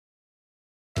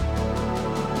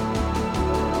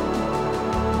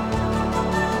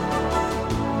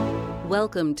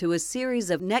Welcome to a series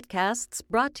of netcasts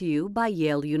brought to you by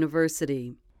Yale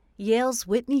University. Yale's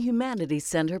Whitney Humanities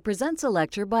Center presents a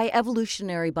lecture by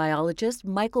evolutionary biologist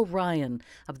Michael Ryan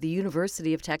of the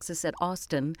University of Texas at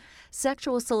Austin,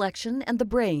 Sexual Selection and the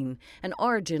Brain, an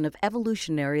Origin of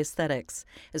Evolutionary Aesthetics,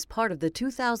 as part of the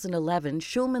 2011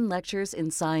 Schulman Lectures in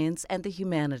Science and the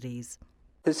Humanities.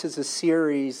 This is a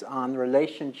series on the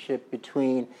relationship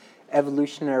between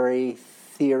evolutionary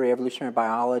theory, evolutionary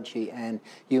biology, and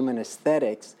human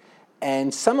aesthetics.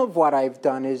 And some of what I've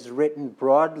done is written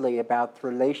broadly about the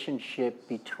relationship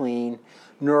between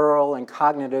neural and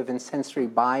cognitive and sensory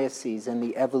biases and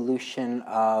the evolution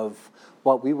of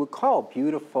what we would call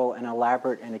beautiful and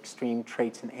elaborate and extreme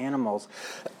traits in animals.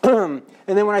 And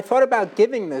then when I thought about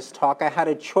giving this talk, I had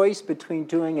a choice between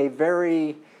doing a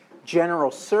very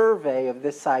general survey of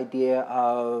this idea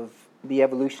of the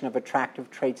evolution of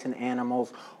attractive traits in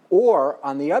animals, or,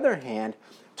 on the other hand,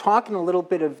 talk in a little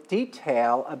bit of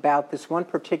detail about this one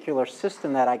particular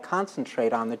system that I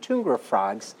concentrate on, the Tungra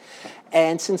frogs.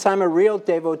 And since I'm a real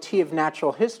devotee of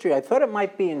natural history, I thought it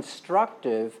might be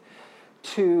instructive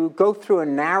to go through a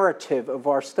narrative of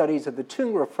our studies of the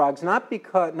Tungra frogs,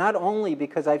 not only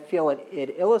because I feel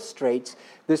it illustrates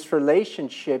this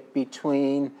relationship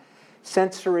between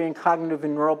sensory and cognitive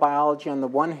and neural biology on the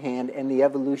one hand, and the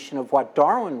evolution of what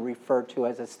Darwin referred to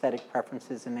as aesthetic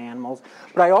preferences in animals.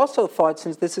 But I also thought,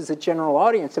 since this is a general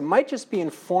audience, it might just be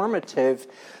informative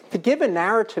to give a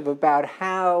narrative about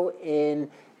how in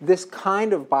this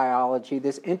kind of biology,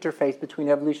 this interface between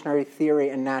evolutionary theory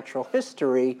and natural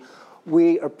history,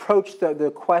 we approach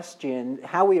the question,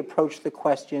 how we approach the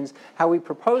questions, how we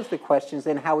propose the questions,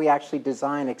 and how we actually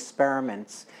design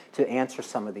experiments to answer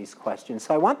some of these questions.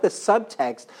 So I want the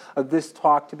subtext of this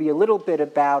talk to be a little bit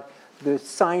about the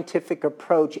scientific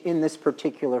approach in this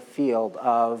particular field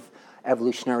of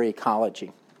evolutionary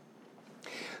ecology.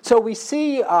 So we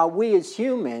see, we as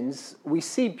humans, we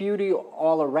see beauty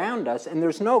all around us, and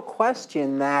there's no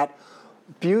question that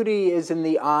beauty is in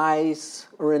the eyes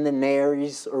or in the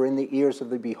nares or in the ears of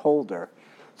the beholder.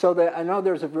 So I know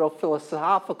there's a real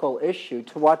philosophical issue.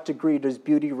 To what degree does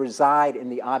beauty reside in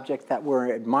the objects that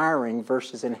we're admiring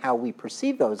versus in how we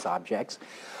perceive those objects?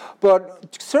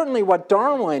 But certainly what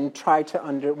Darwin tried to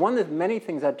one of the many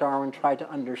things that Darwin tried to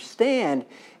understand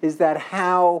is that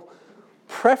how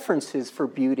preferences for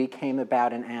beauty came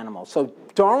about in animals. So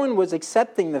Darwin was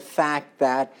accepting the fact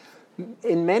that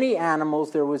in many animals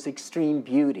there was extreme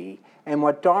beauty, and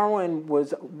what Darwin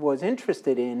was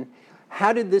interested in,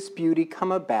 how did this beauty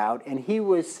come about? And he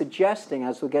was suggesting,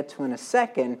 as we'll get to in a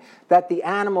second, that the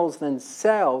animals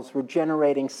themselves were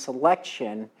generating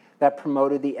selection that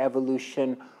promoted the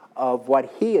evolution of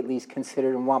what he at least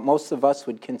considered, and what most of us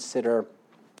would consider,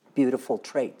 beautiful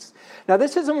traits. Now,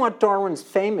 this isn't what Darwin's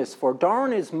famous for.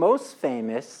 Darwin is most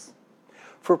famous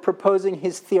for proposing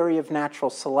his theory of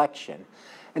natural selection.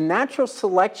 And natural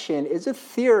selection is a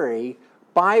theory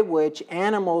by which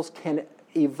animals can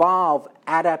evolve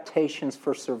adaptations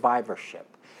for survivorship.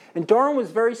 And Darwin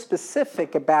was very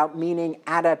specific about meaning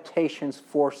adaptations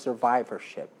for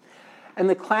survivorship. And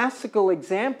the classical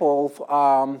example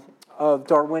of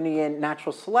Darwinian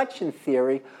natural selection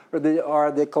theory are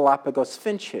the Galapagos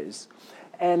finches.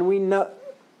 And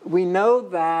we know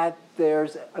that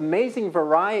there's amazing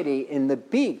variety in the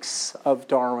beaks of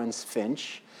Darwin's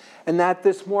finch, and that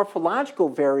this morphological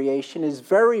variation is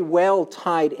very well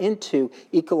tied into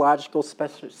ecological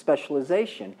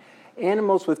specialization.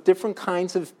 Animals with different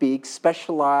kinds of beaks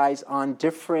specialize on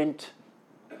different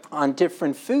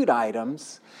food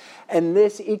items, and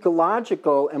this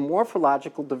ecological and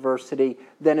morphological diversity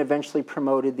then eventually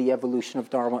promoted the evolution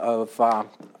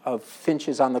of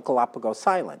finches on the Galapagos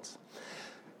Islands.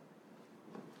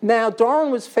 Now,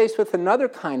 Darwin was faced with another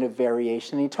kind of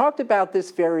variation. He talked about this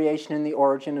variation in the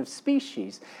origin of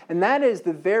species, and that is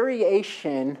the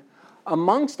variation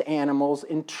amongst animals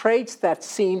in traits that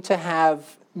seem to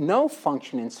have no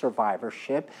function in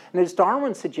survivorship, and as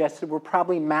Darwin suggested, were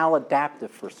probably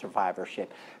maladaptive for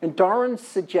survivorship. And Darwin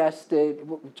used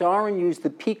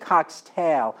the peacock's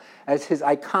tail as his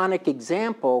iconic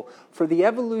example for the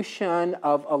evolution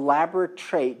of elaborate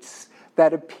traits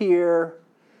that appear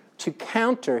to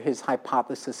counter his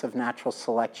hypothesis of natural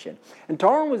selection. And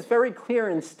Darwin was very clear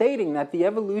in stating that the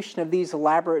evolution of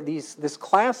this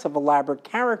class of elaborate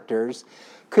characters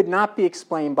could not be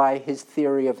explained by his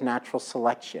theory of natural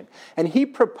selection. And he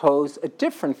proposed a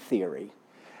different theory.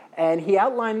 And he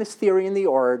outlined this theory in The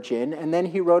Origin, and then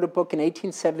he wrote a book in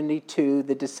 1872,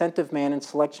 The Descent of Man and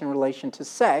Selection in Relation to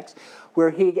Sex,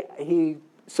 where he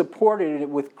supported it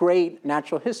with great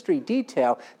natural history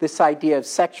detail, this idea of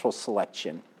sexual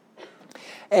selection.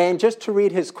 And just to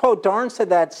read his quote, Darwin said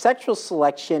that sexual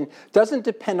selection doesn't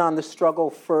depend on the struggle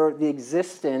for the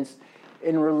existence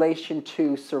in relation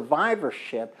to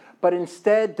survivorship, but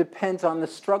instead depends on the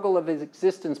struggle of his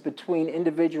existence between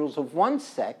individuals of one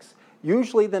sex,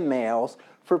 usually the males,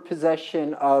 for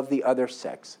possession of the other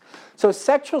sex. So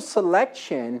sexual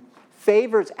selection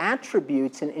favors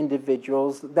attributes in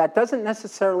individuals that doesn't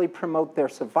necessarily promote their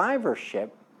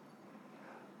survivorship,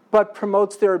 but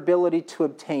promotes their ability to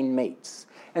obtain mates.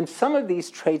 And some of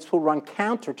these traits will run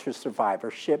counter to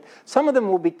survivorship. Some of them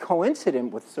will be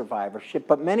coincident with survivorship,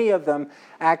 but many of them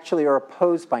actually are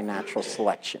opposed by natural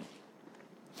selection.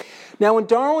 Now, when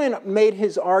Darwin made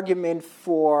his argument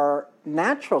for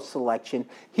natural selection,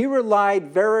 he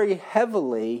relied very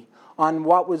heavily on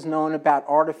what was known about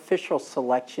artificial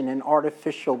selection and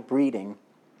artificial breeding,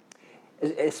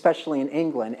 especially in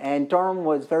England. And Darwin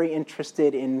was very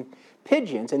interested in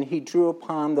pigeons, and he drew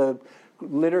upon the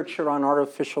literature on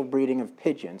artificial breeding of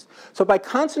pigeons. So by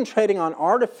concentrating on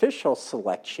artificial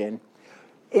selection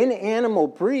in animal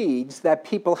breeds that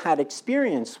people had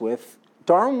experience with,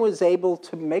 Darwin was able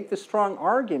to make the strong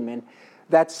argument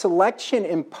that selection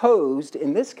imposed,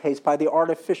 in this case by the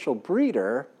artificial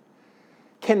breeder,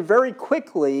 can very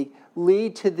quickly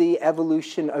lead to the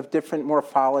evolution of different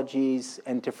morphologies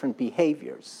and different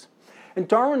behaviors. And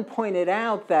Darwin pointed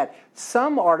out that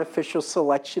some artificial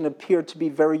selection appeared to be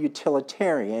very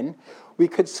utilitarian. We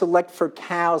could select for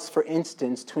cows, for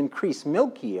instance, to increase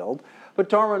milk yield. But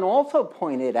Darwin also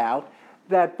pointed out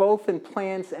that both in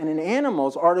plants and in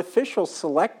animals, artificial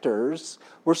selectors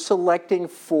were selecting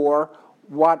for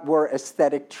what were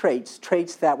aesthetic traits,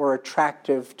 traits that were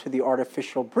attractive to the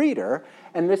artificial breeder.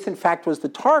 And this, in fact, was the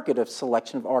target of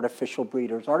selection of artificial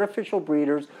breeders. Artificial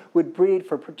breeders would breed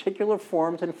for particular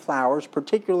forms in flowers,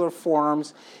 particular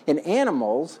forms in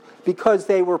animals, because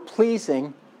they were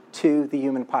pleasing to the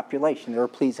human population. They were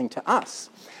pleasing to us.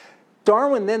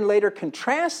 Darwin then later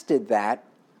contrasted that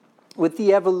with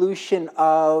the evolution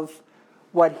of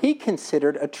what he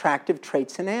considered attractive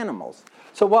traits in animals.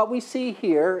 So what we see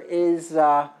here is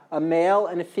a male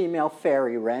and a female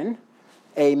fairy wren,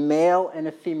 a male and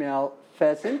a female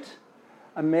pheasant,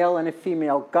 a male and a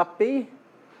female guppy,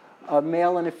 a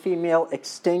male and a female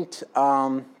extinct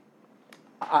Irish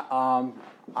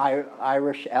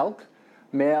elk,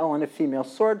 male and a female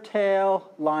swordtail,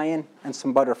 lion, and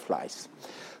some butterflies.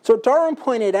 So what Darwin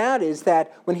pointed out is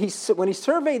that when he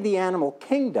surveyed the animal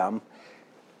kingdom,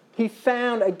 he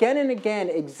found again and again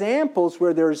examples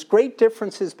where there's great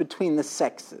differences between the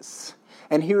sexes.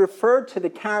 And he referred to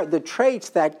the traits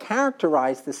that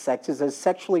characterize the sexes as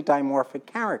sexually dimorphic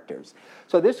characters.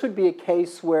 So this would be a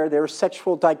case where there's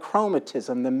sexual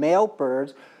dichromatism. The male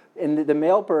bird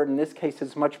in this case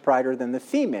is much brighter than the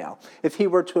female. If he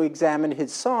were to examine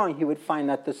his song, he would find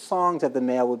that the songs of the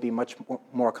male would be much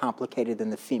more complicated than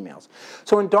the females.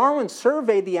 So when Darwin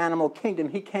surveyed the animal kingdom,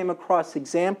 he came across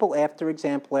example after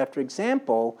example after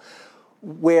example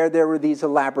where there were these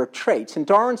elaborate traits. And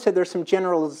Darwin said there's some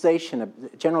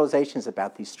generalizations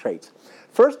about these traits.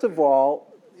 First of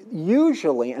all,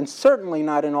 usually, and certainly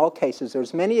not in all cases,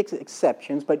 there's many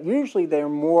exceptions, but usually they're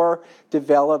more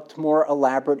developed, more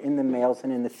elaborate in the males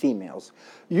than in the females.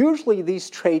 Usually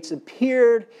these traits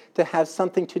appeared to have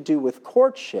something to do with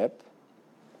courtship,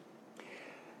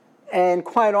 and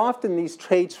quite often these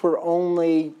traits were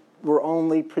only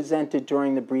presented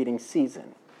during the breeding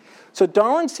season. So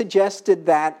Darwin suggested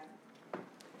that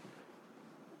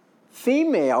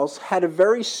females had a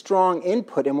very strong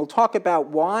input, and we'll talk about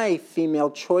why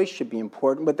female choice should be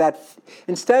important, but that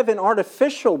instead of an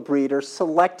artificial breeder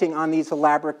selecting on these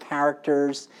elaborate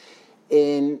characters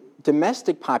in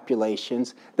domestic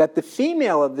populations, that the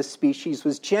female of the species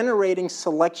was generating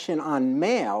selection on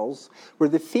males, where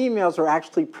the females are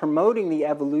actually promoting the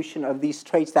evolution of these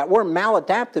traits that were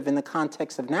maladaptive in the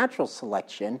context of natural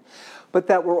selection, but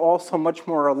that were also much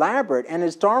more elaborate. And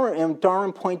as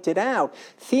Darwin pointed out,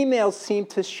 females seem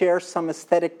to share some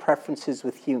aesthetic preferences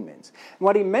with humans. And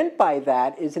what he meant by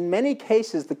that is, in many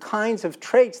cases, the kinds of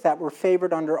traits that were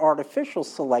favored under artificial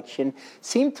selection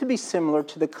seem to be similar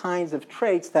to the kinds of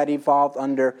traits that evolved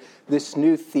under this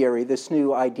new theory, this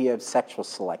new idea of sexual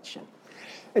selection.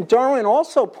 And Darwin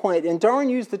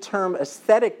used the term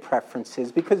aesthetic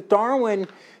preferences because Darwin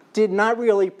did not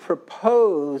really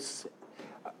propose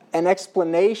an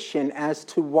explanation as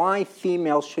to why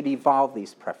females should evolve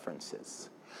these preferences.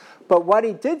 But what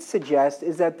he did suggest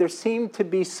is that there seemed to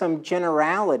be some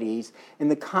generalities in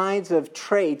the kinds of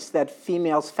traits that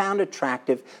females found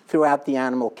attractive throughout the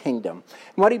animal kingdom.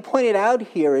 And what he pointed out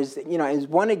here is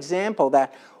one example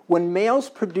that when males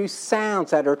produce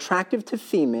sounds that are attractive to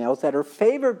females, that are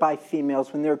favored by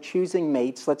females when they're choosing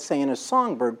mates, let's say in a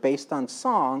songbird based on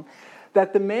song,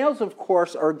 that the males, of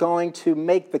course, are going to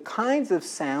make the kinds of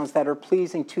sounds that are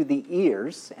pleasing to the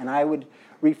ears, and I would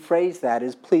rephrase that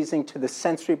as pleasing to the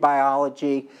sensory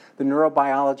biology, the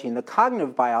neurobiology, and the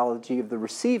cognitive biology of the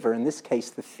receiver, in this case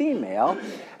the female,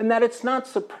 and that it's not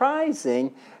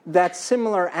surprising that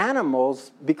similar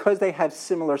animals, because they have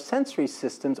similar sensory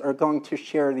systems, are going to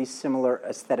share these similar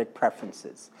aesthetic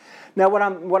preferences. Now,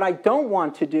 what I don't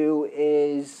want to do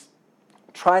is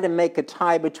try to make a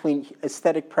tie between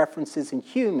aesthetic preferences in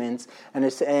humans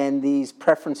and these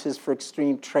preferences for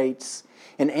extreme traits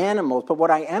in animals. But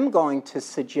what I am going to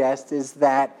suggest is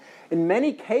that in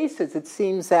many cases it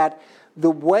seems that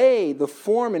the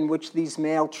form in which these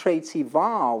male traits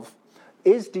evolve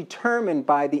is determined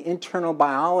by the internal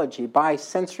biology, by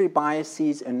sensory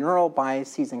biases and neural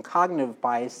biases and cognitive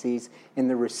biases in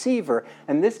the receiver,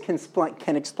 and this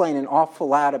can explain an awful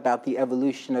lot about the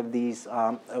evolution of these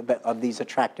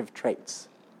attractive traits.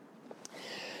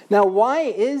 Now, why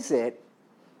is it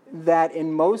that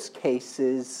in most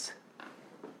cases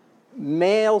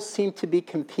males seem to be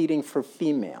competing for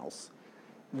females,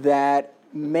 that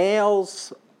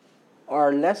males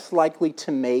are less likely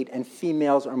to mate and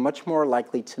females are much more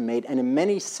likely to mate, and in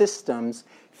many systems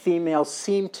females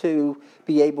seem to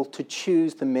be able to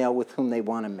choose the male with whom they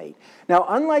want to mate? Now,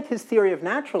 unlike his theory of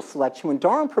natural selection, when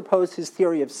Darwin proposed his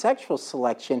theory of sexual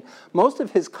selection, most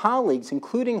of his colleagues,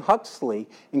 including Huxley,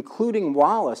 including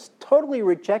Wallace, totally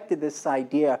rejected this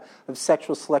idea of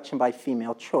sexual selection by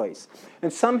female choice.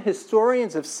 And some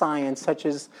historians of science, such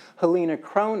as Helena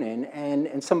Cronin,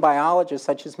 and some biologists,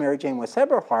 such as Mary Jane West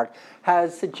Eberhardt,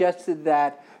 has suggested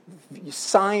that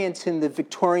science in the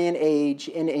Victorian age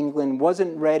in England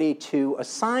wasn't ready to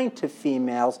assign to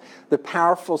females the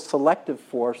powerful selective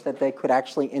force that they could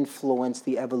actually influence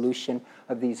the evolution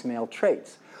of these male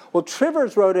traits. Well,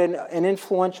 Trivers wrote an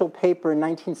influential paper in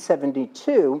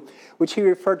 1972, which he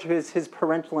referred to as his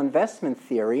parental investment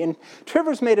theory, and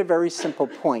Trivers made a very simple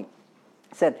point.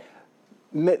 He said,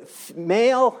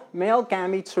 male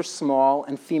gametes are small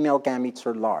and female gametes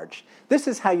are large. This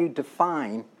is how you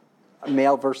define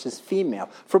male versus female.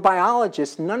 For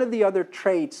biologists, none of the other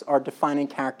traits are defining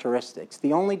characteristics.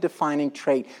 The only defining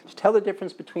trait to tell the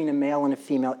difference between a male and a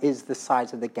female is the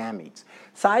size of the gametes.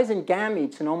 Size in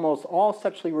gametes in almost all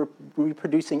sexually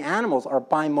reproducing animals are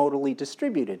bimodally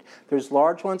distributed. There's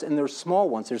large ones and there's small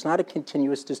ones. There's not a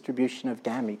continuous distribution of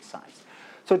gamete size.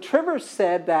 So Trivers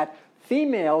said that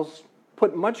females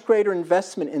put much greater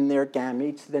investment in their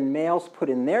gametes than males put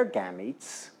in their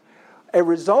gametes. A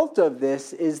result of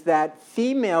this is that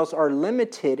females are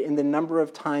limited in the number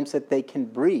of times that they can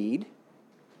breed,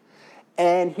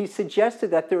 and he suggested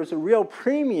that there is a real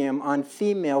premium on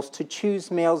females to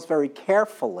choose males very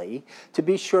carefully, to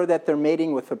be sure that they're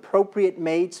mating with appropriate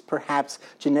mates, perhaps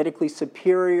genetically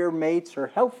superior mates or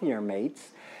healthier mates,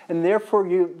 and therefore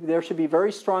there should be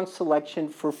very strong selection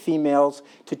for females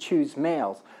to choose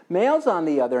males. Males, on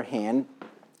the other hand,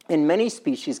 in many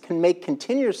species, can mate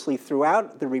continuously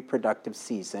throughout the reproductive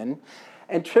season.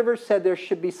 And Trivers said there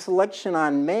should be selection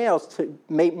on males to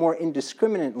mate more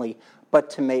indiscriminately, but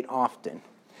to mate often.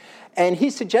 And he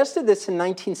suggested this in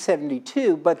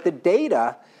 1972, but the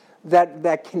data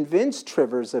that convinced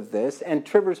Trivers of this, and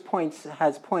Trivers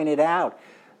has pointed out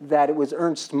that it was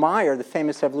Ernst Mayr, the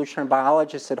famous evolutionary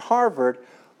biologist at Harvard,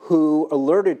 who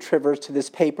alerted Trivers to this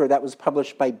paper that was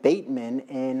published by Bateman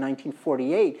in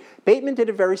 1948. Bateman did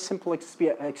a very simple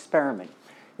experiment.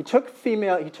 He took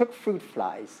fruit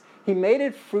flies. He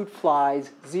mated fruit flies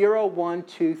 0, 1,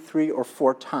 2, 3, or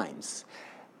 4 times.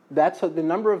 That's the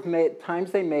number of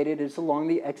times they mated is along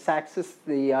the x-axis.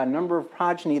 The number of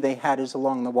progeny they had is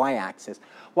along the y-axis.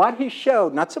 What he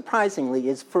showed, not surprisingly,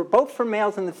 is both for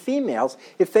males and the females,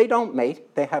 if they don't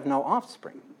mate, they have no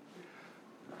offspring.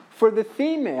 For the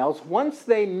females, once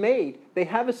they mate, they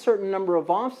have a certain number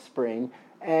of offspring,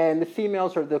 and the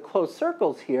females are the closed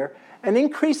circles here, and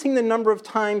increasing the number of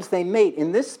times they mate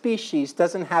in this species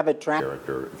doesn't have a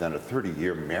character than a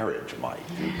 30-year marriage might.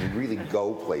 You really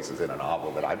go places in a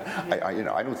novel that I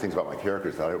know things about my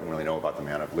characters that I don't really know about the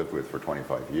man I've lived with for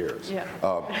 25 years. Yeah.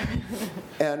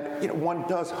 And one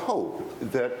does hope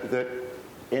that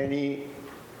any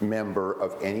member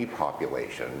of any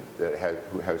population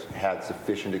who has had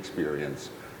sufficient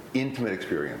experience, intimate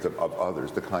experience of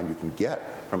others, the kind you can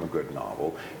get from a good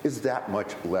novel, is that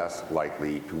much less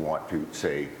likely to want to,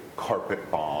 say,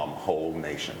 carpet bomb whole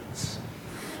nations.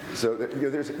 So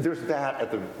there's that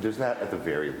at the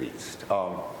very least.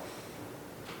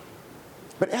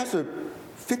 But as a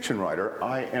fiction writer,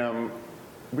 I am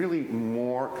really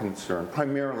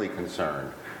primarily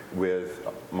concerned with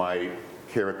my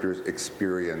character's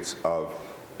experience of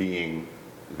being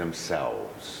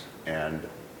themselves, and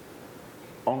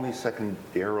only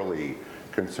secondarily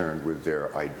concerned with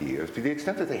their ideas, to the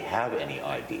extent that they have any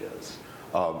ideas.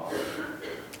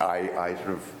 I sort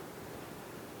of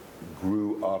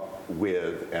grew up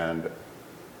with and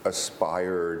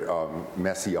aspired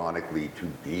messianically to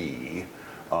be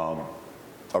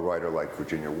a writer like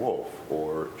Virginia Woolf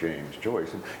or James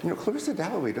Joyce. And, Clarissa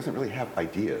Dalloway doesn't really have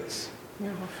ideas.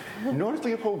 No. Nor does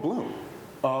Leopold Bloom.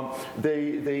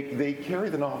 They carry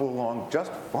the novel along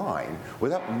just fine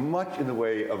without much in the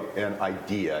way of an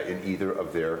idea in either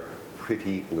of their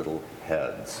pretty little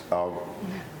heads.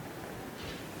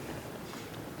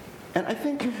 And I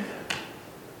think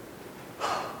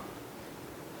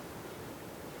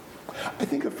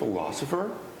a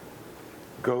philosopher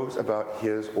goes about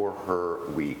his or her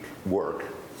work,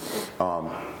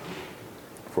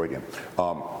 Freudian,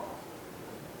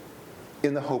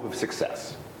 in the hope of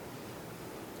success.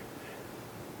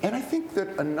 And I think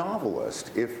that a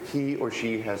novelist, if he or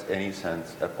she has any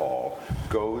sense at all,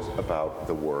 goes about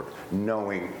the work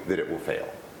knowing that it will fail.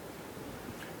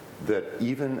 That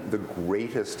even the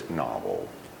greatest novel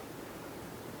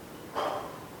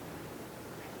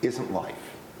isn't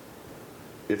life.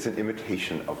 It's an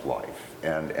imitation of life.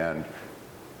 And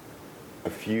a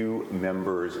few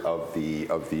members of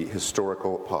the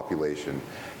historical population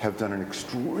have done an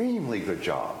extremely good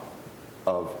job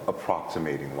of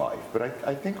approximating life. But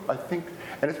I think,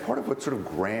 and it's part of what's sort of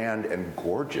grand and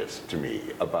gorgeous to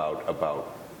me about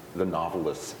the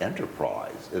novelist's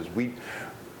enterprise, is we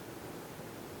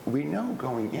know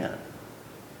going in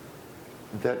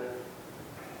that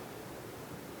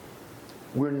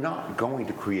we're not going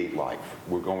to create life.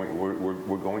 We're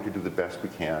going to do the best we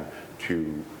can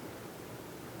to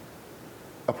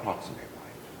approximate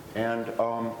life. And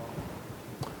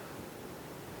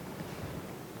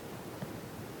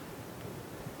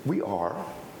we are,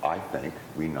 I think,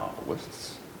 we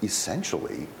novelists,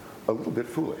 essentially a little bit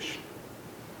foolish.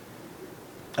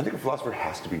 I think a philosopher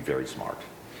has to be very smart.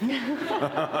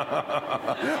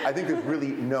 I think there's really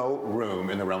no room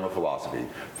in the realm of philosophy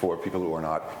for people who are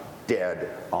not dead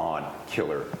on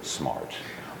killer smart.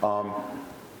 I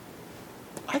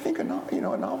think a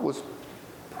novelist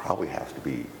probably has to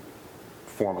be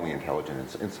formally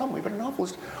intelligent in some way, but a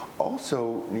novelist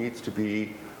also needs to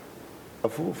be a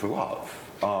fool for love.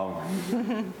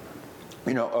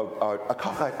 A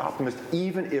cockeyed optimist,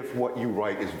 even if what you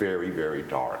write is very, very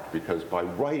dark, because by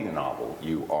writing a novel,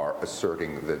 you are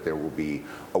asserting that there will be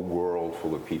a world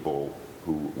full of people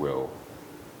who will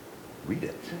read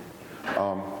it.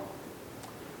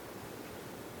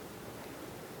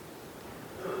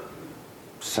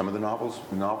 Some of the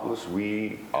novelists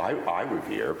I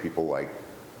revere, people like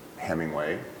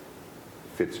Hemingway,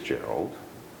 Fitzgerald,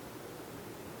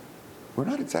 we're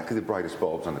not exactly the brightest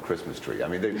bulbs on the Christmas tree. I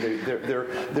mean,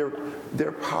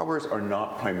 their powers are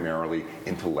not primarily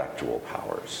intellectual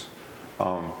powers.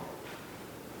 And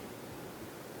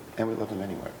we love them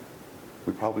anyway.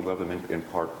 We probably love them in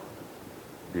part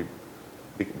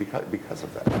because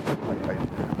of that.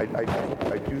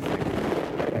 I do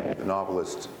think the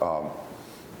novelist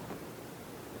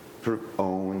sort of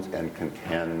owns and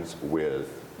contends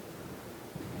with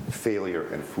failure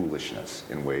and foolishness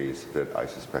in ways that I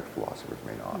suspect philosophers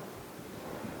may not.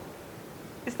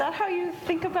 Is that how you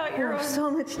think about your own?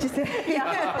 So much to say.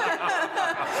 Yeah.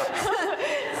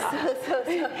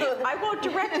 I won't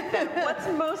direct it then. What's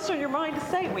most on your mind to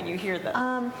say when you hear this?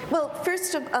 Well,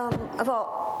 first of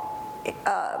all,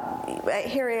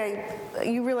 Harry,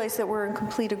 you realize that we're in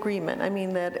complete agreement. I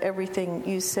mean, that everything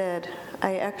you said,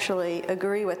 I actually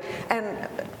agree with. And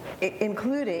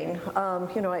including,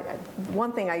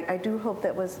 one thing I do hope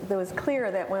that was clear,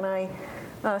 that when I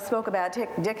spoke about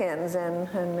Dickens and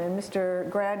Mr.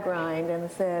 Gradgrind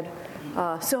and said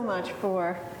so much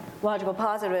for logical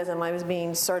positivism, I was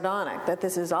being sardonic, that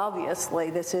this is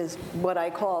what I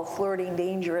call flirting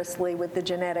dangerously with the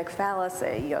genetic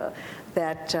fallacy,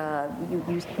 that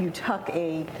you tuck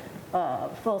a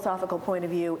philosophical point of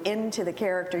view into the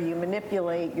character, you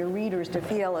manipulate your readers to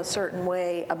feel a certain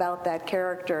way about that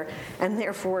character, and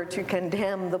therefore to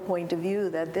condemn the point of view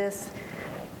that this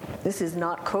is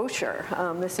not kosher.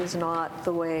 This is not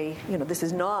the way, this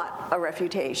is not a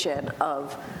refutation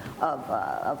of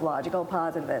logical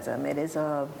positivism. It is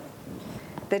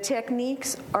the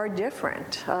techniques are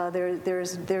different.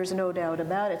 There's no doubt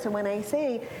about it. So when I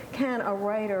say, does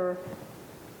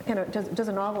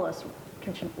a novelist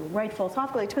write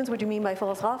philosophically, it depends what you mean by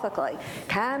philosophically.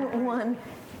 Can one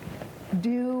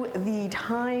do the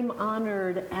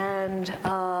time-honored and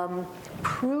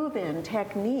proven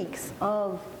techniques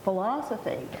of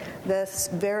philosophy, this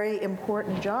very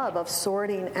important job of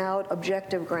sorting out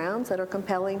objective grounds that are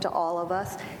compelling to all of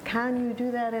us. Can you do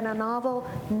that in a novel?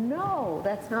 No,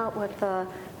 that's not what the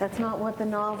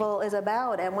novel is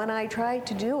about. And when I try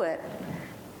to do it,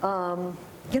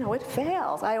 it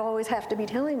fails. I always have to be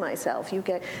telling myself, you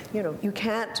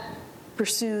can't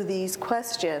pursue these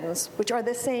questions, which are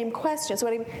the same questions.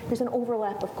 So there's an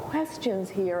overlap of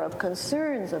questions here, of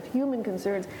concerns, of human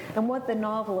concerns, and what the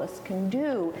novelist can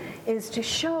do is to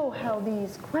show how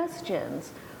these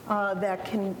questions that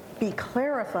can be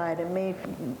clarified and made,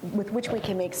 with which we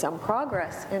can make some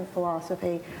progress in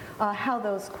philosophy, how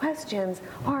those questions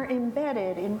are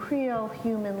embedded in real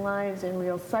human lives, in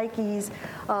real psyches,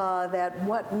 that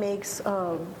what makes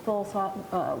one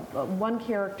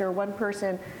character, one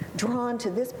person drawn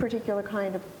to this particular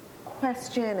kind of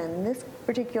question and this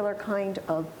particular kind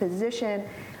of position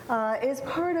is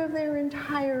part of their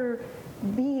entire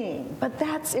being. But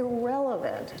that's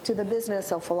irrelevant to the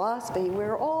business of philosophy,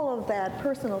 where all of that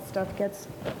personal stuff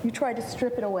you try to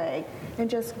strip it away and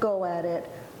just go at it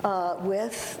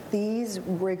with these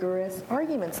rigorous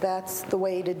arguments. That's the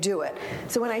way to do it.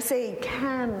 So when I say,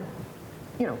 can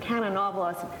a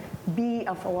novelist be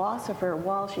a philosopher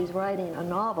while she's writing a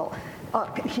novel?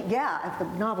 If the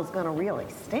novel's going to really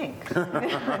stink.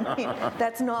 I mean,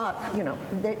 that's not,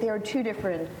 they are two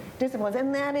different disciplines.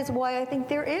 And that is why I think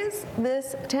there is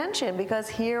this tension, because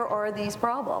here are these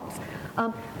problems.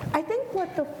 I think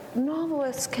what the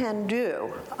novelist can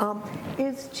do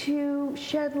is to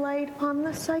shed light on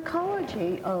the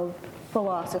psychology of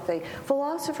philosophy.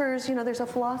 Philosophers, there's a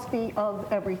philosophy of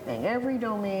everything. Every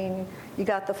domain, you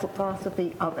got the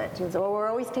philosophy of it. And so we're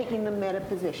always taking the meta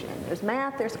position. There's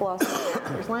math, there's philosophy,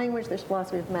 there's language, there's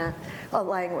philosophy of math,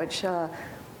 language,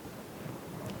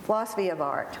 philosophy of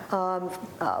art,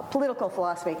 political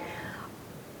philosophy.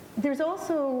 There's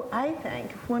also, I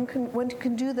think, one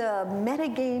can do the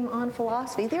metagame on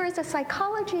philosophy. There is a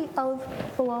psychology of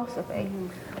philosophy,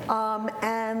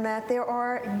 and that there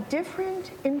are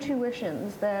different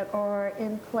intuitions that are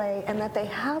in play, and that they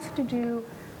have to do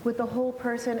with the whole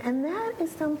person. And that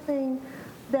is something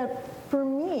that, for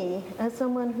me, as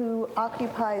someone who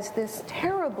occupies this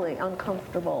terribly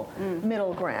uncomfortable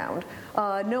middle ground,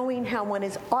 knowing how one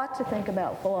ought to think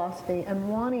about philosophy and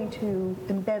wanting to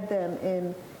embed them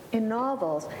in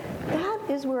novels, that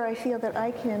is where I feel that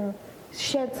I can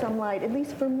shed some light, at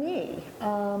least for me.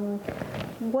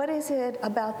 What is it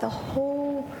about the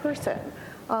whole person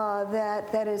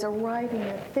that is arriving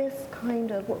at this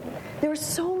kind of... There are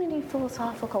so many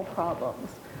philosophical problems.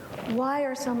 Why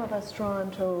are some of us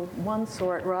drawn to one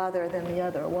sort rather than the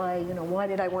other? Why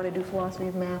did I want to do philosophy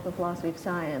of math or philosophy of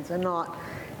science and not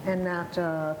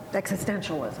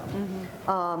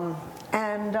existentialism?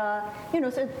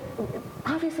 So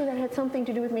obviously that had something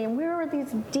to do with me. And where are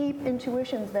these deep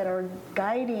intuitions that are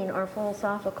guiding our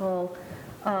philosophical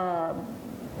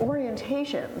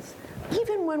orientations,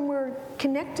 even when we're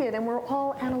connected and we're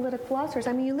all analytic philosophers?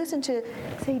 I mean, you listen to,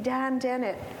 say, Dan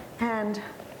Dennett and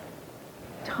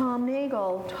Tom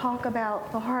Nagel talk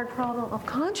about the hard problem of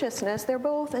consciousness. They're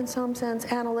both, in some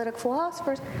sense, analytic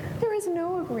philosophers. There is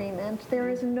no agreement. The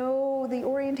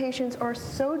orientations are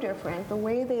so different. The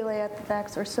way they lay out the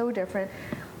facts are so different.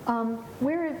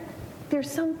 Where there's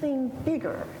something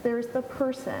bigger. There's the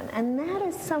person. And that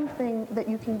is something that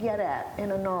you can get at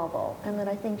in a novel, and that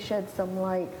I think sheds some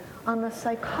light on the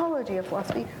psychology of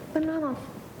philosophy, but not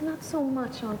so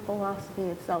much on philosophy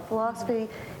itself. Philosophy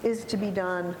is to be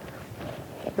done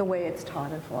the way it's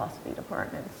taught in philosophy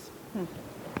departments.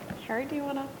 Harry, do you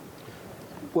want to?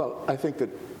 Well, I think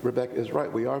that Rebecca is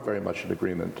right. We are very much in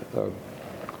agreement.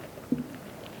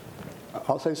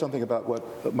 I'll say something about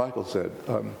what Michael said.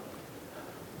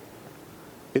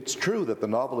 It's true that the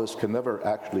novelist can never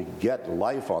actually get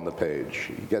life on the page.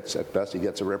 At best, he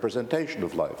gets a representation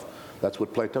of life. That's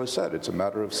what Plato said. It's a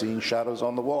matter of seeing shadows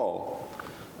on the wall.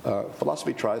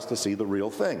 Philosophy tries to see the real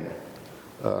thing.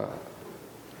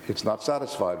 It's not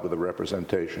satisfied with a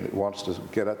representation. It wants to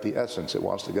get at the essence. It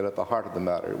wants to get at the heart of the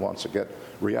matter. It wants to get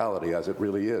reality as it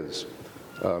really is.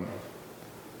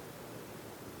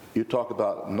 You talk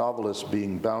about novelists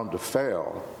being bound to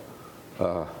fail.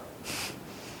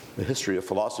 The history of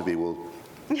philosophy will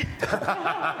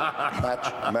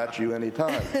match you any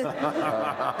time.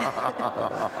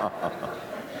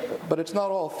 But it's not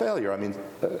all failure. I mean,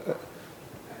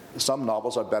 some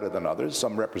novels are better than others,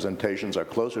 some representations are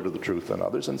closer to the truth than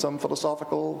others, and some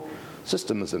philosophical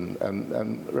systems and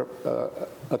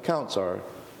accounts are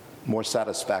more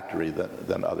satisfactory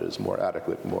than others, more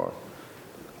adequate, more...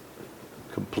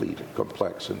 complete,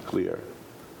 complex, and clear.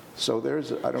 So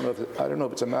there's, I don't know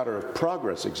if it's a matter of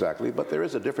progress exactly, but there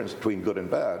is a difference between good and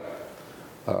bad.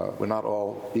 We're not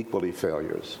all equally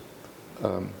failures.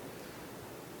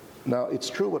 Now, it's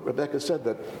true what Rebecca said,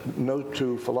 that no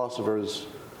two philosophers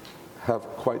have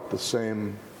quite the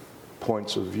same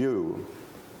points of view.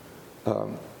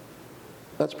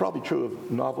 That's probably true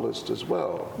of novelists as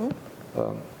well.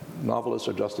 Novelists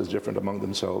are just as different among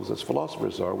themselves as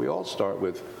philosophers are. We all start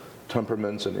with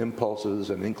temperaments and impulses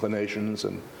and inclinations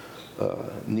and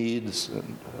needs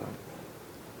and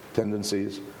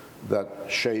tendencies that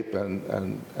shape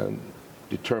and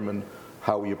determine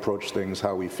how we approach things,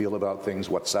 how we feel about things,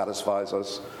 what satisfies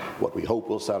us, what we hope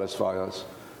will satisfy us.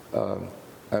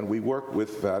 And we work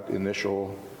with that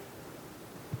initial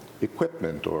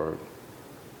equipment or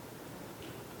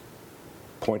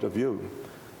point of view.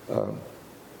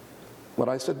 What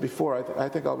I said before, I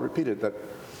think I'll repeat it, that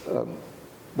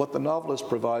what the novelist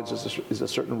provides is a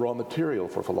certain raw material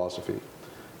for philosophy.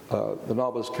 The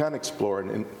novelist can explore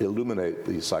and illuminate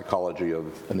the psychology of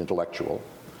an intellectual.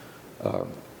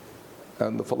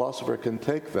 And the philosopher can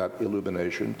take that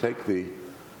illumination, take the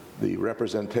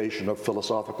representation of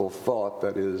philosophical thought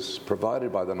that is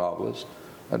provided by the novelist,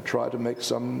 and try to make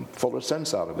some fuller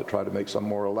sense out of it, try to make some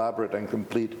more elaborate and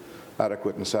complete,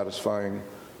 adequate and satisfying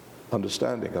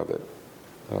understanding of it.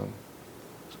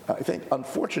 I think,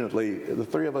 unfortunately, the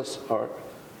three of us are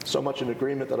so much in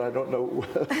agreement that I don't know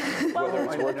whether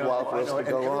it's worthwhile for us to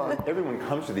go on. Everyone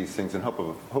comes to these things in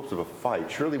hopes of a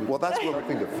fight. Surely, well, that's what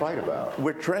we're to fight about.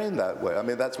 We're trained that way. I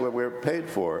mean, that's what we're paid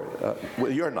for.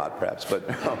 Well, you're not, perhaps, but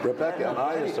Rebecca and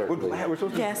I are certainly. We're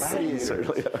supposed to be gladiators.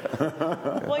 Certainly.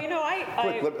 Well, you know,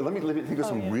 Quick, let me think of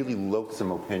some really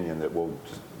loathsome opinion that will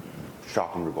just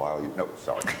shock and revile you. No,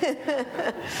 sorry.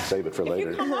 Save it for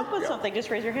later. If you come up with something, just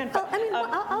raise your hand. Oh, I mean,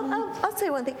 I'll say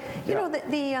one thing. You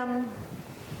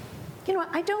know,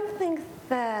 I don't think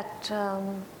that,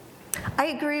 I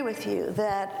agree with you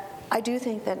that I do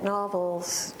think that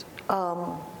novels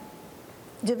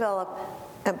develop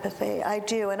empathy. I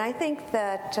do. And I think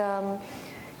that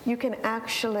you can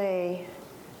actually,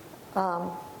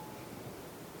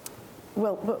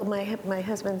 my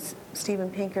husband, Steven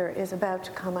Pinker, is about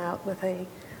to come out with a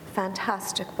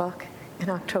fantastic book in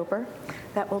October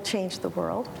that will change the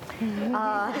world. For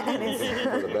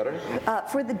the better?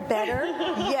 For the better,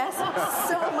 yes,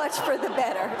 so much for the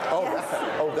better. Oh,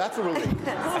 yes. That's a relief.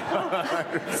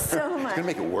 So much. It's going to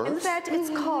make it worse? In fact,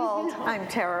 it's called, I'm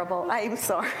terrible, I'm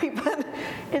sorry, but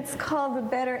it's called The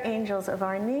Better Angels of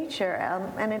Our Nature,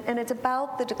 and it's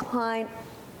about the decline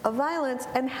of violence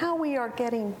and how we are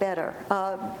getting better.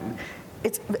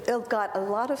 It's got a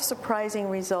lot of surprising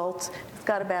results. It's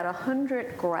got about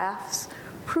 100 graphs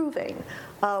proving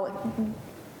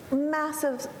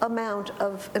massive amount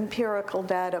of empirical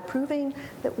data proving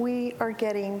that we are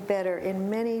getting better in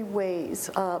many ways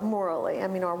morally. I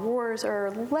mean, our wars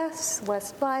are less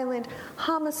violent,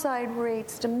 homicide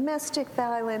rates, domestic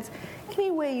violence,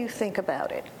 any way you think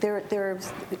about it.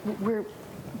 There's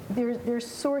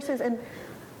sources, and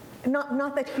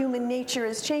not that human nature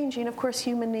is changing. Of course,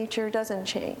 human nature doesn't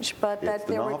change, but it's that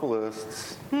the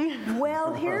novelists.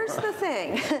 Well, here's the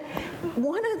thing.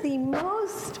 One of the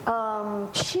most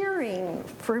cheering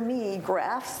for me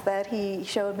graphs that he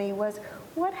showed me was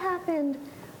what happened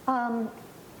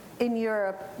in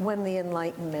Europe when the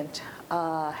Enlightenment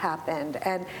happened,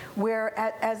 and where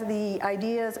as the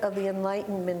ideas of the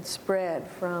Enlightenment spread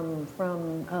from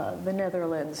the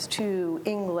Netherlands to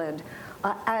England,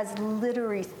 as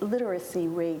literacy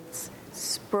rates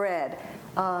spread,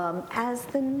 as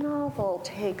the novel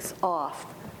takes off,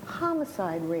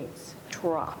 homicide rates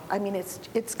drop. I mean,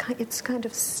 it's kind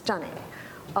of stunning,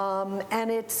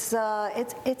 and it's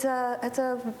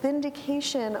a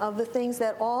vindication of the things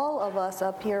that all of us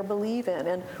up here believe in,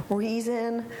 and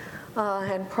reason,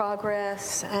 and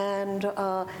progress, and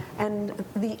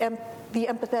the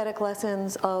empathetic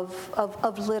lessons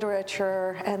of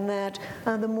literature, and that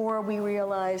the more we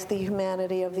realize the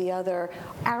humanity of the other,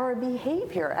 our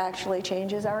behavior actually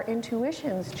changes, our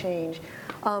intuitions change.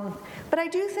 But I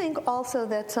do think also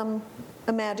that some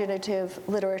imaginative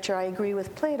literature, I agree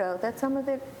with Plato, that some of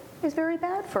it is very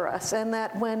bad for us, and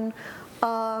that when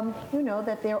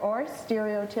that there are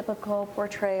stereotypical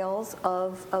portrayals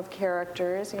of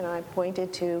characters. I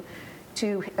pointed to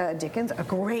Dickens, a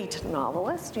great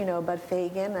novelist, but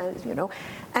Fagin,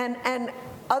 and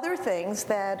other things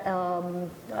that,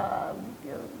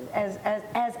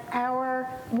 as our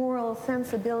moral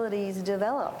sensibilities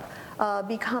develop,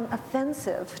 become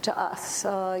offensive to us.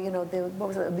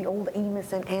 The old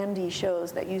Amos and Andy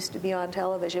shows that used to be on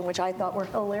television, which I thought were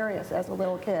hilarious as a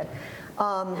little kid.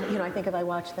 I think if I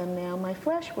watched them now, my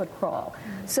flesh would crawl.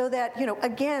 So that,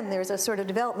 again, there's a sort of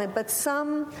development, but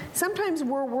sometimes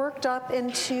we're worked up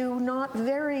into not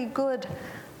very good,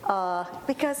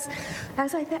 because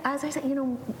as I said,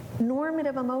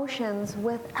 normative emotions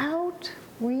without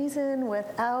reason,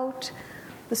 without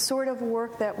the sort of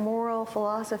work that moral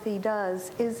philosophy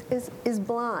does is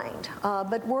blind.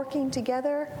 But working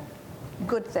together,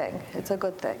 good thing. It's a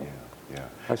good thing. Yeah.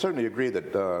 I certainly agree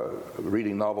that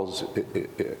reading novels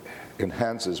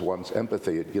enhances one's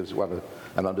empathy. It gives one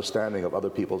an understanding of other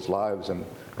people's lives and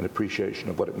an appreciation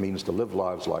of what it means to live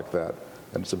lives like that.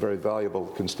 And it's a very valuable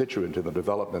constituent in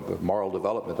the moral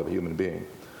development of a human being.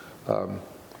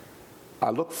 I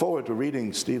look forward to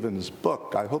reading Stephen's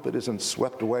book. I hope it isn't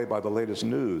swept away by the latest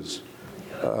news.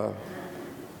 The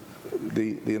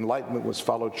Enlightenment was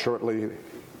followed shortly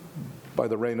by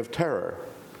the Reign of Terror.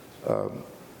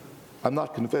 I'm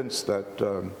not convinced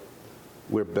that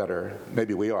we're better.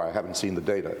 Maybe we are. I haven't seen the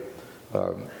data.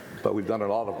 But we've done a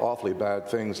lot of awfully bad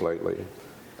things lately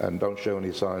and don't show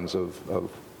any signs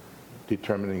of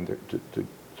determining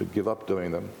to give up doing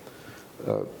them.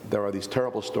 There are these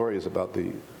terrible stories about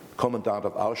the commandant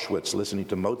of Auschwitz listening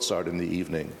to Mozart in the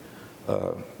evening.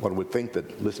 One would think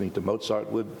that listening to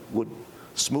Mozart would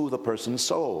smooth a person's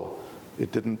soul.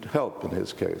 It didn't help in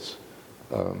his case.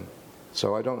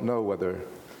 So I don't know whether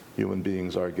human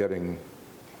beings are getting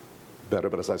better,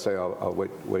 but as I say, I'll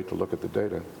wait to look at the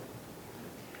data.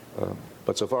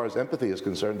 But so far as empathy is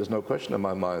concerned, there's no question in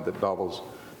my mind that novels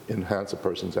enhance a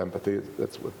person's empathy.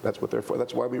 That's what they're for.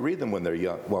 That's why we read them when they're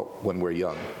young. Well, when we're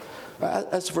young.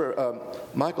 As for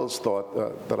Michael's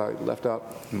thought that I left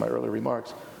out in my earlier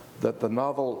remarks, that the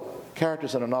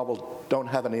characters in a novel don't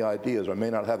have any ideas or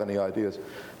may not have any ideas.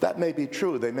 That may be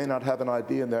true. They may not have an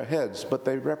idea in their heads, but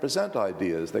they represent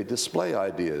ideas. They display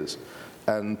ideas.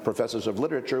 And professors of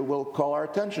literature will call our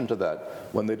attention to that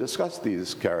when they discuss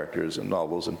these characters in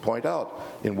novels and point out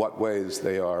in what ways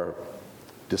they are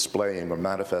displaying or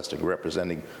manifesting,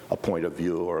 representing a point of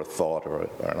view or a thought or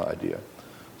an idea.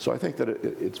 So I think that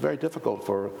it's very difficult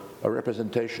for a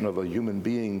representation of a human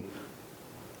being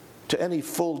to any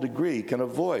full degree can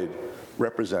avoid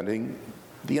representing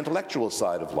the intellectual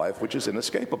side of life, which is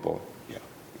inescapable. Yeah,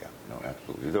 no,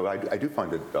 absolutely. Though I do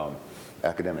find that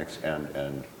academics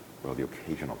and the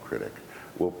occasional critic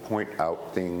will point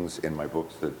out things in my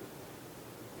books that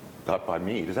not by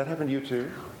me. Does that happen to you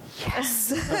too?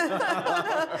 Yes.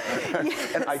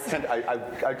 Yes. And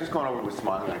I've just gone over with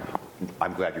smiling.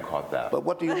 I'm glad you caught that. But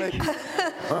what do you make?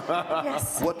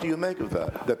 Yes. What do you make of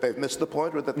that? That they've missed the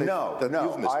point, or that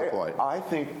you've missed the point? I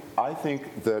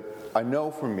think that I know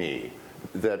for me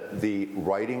that the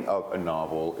writing of a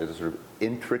novel is a sort of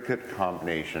intricate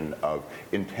combination of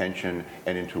intention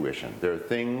and intuition. There are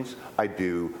things I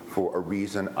do for a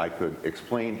reason I could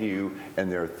explain to you, and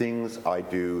there are things I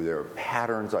do, there are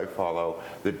patterns I follow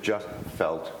that just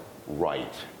felt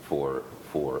right for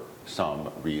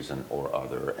some reason or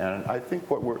other. And I think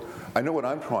I know what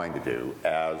I'm trying to do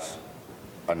as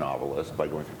a novelist by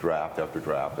going through draft after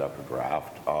draft after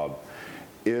draft,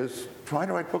 is trying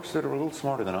to write books that are a little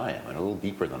smarter than I am and a little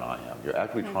deeper than I am. You're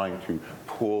actually trying to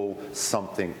pull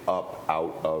something up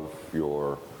out of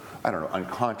your,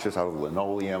 unconscious, out of the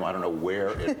linoleum. I don't know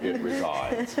where it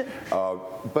resides.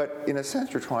 But in a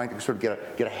sense, you're trying to sort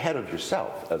of get ahead of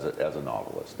yourself as a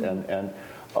novelist. And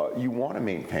you want to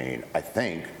maintain, I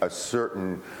think, a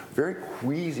certain very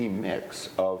queasy mix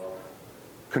of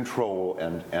control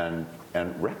and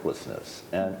recklessness.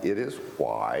 And it is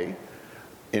why,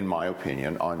 in my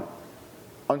opinion,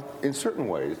 in certain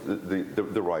ways,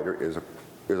 the writer is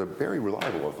a very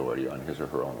reliable authority on his or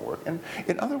her own work, and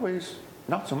in other ways,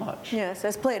 not so much. Yes,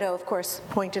 as Plato, of course,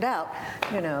 pointed out,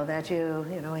 that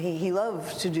he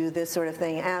loved to do this sort of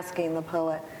thing, asking the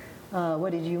poet,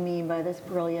 what did you mean by this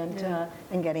brilliant,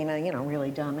 and getting a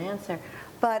really dumb answer.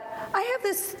 But I have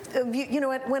this,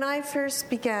 when I first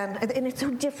began, and it's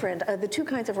so different, the two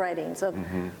kinds of writings of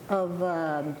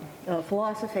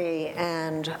philosophy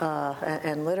and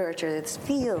literature, it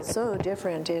feels so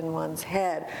different in one's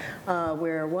head,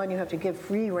 where one, you have to give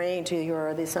free rein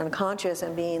to this unconscious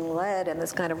and being led and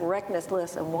this kind of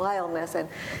recklessness and wildness, and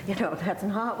that's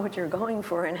not what you're going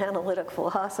for in analytic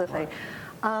philosophy.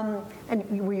 And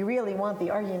we really want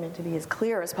the argument to be as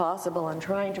clear as possible and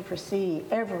trying to foresee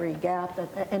every gap that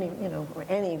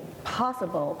any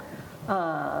possible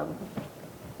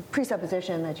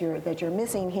presupposition that you're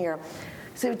missing here.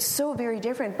 So it's so very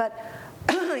different. But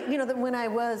that when I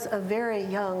was a very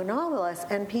young novelist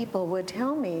and people would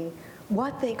tell me,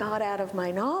 what they got out of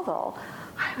my novel,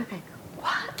 I would think,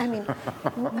 what? I mean,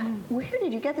 where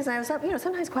did you get this? And I was,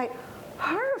 sometimes quite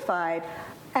horrified.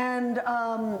 And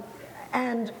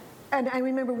I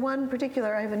remember one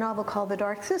particular, I have a novel called The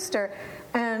Dark Sister,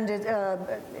 and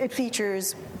it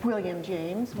features William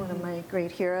James, one of my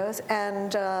great heroes,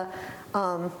 and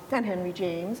Henry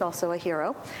James, also a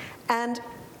hero. And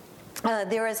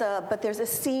there's a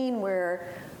scene where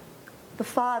the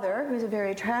father, who's a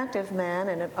very attractive man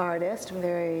and an artist,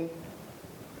 very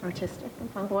artistic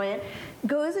and flamboyant,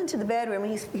 goes into the bedroom.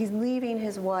 He's leaving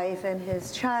his wife and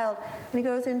his child, and he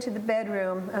goes into the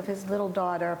bedroom of his little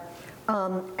daughter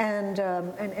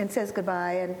and says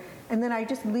goodbye. And then I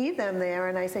just leave them there,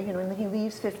 and I say, and he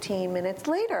leaves 15 minutes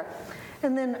later.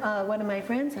 And then one of my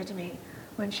friends said to me,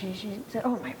 when she said,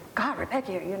 "Oh my God,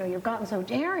 Rebecca, you've gotten so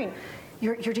daring.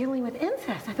 You're dealing with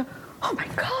incest." I thought, "Oh my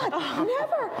God,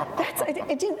 never!"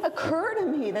 It didn't occur to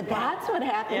me that's what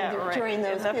happened during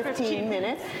those 15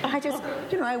 minutes. I just,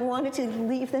 I wanted to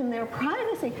leave them their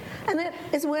privacy, and that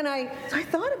is when I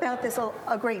thought about this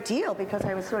a great deal, because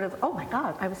I was sort of, oh my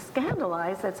God, I was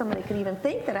scandalized that somebody could even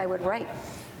think that I would write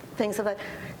things of that.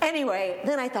 Anyway,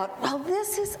 then I thought, well,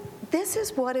 this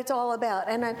is what it's all about,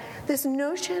 and this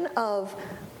notion of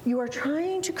you are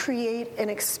trying to create an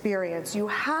experience. You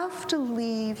have to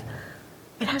leave.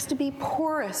 It has to be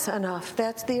porous enough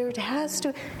that the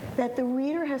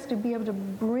reader has to be able to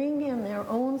bring in their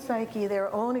own psyche,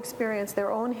 their own experience,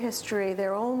 their own history,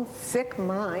 their own sick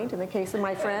mind, in the case of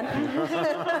my friend,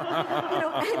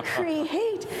 and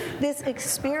create this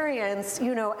experience,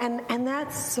 and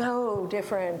that's so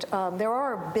different. There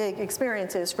are big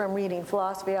experiences from reading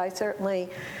philosophy. I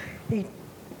certainly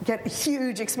get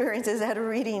huge experiences out of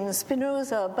reading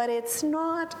Spinoza, but it's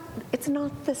not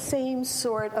the same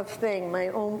sort of thing, my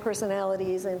own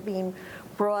personalities and being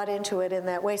brought into it in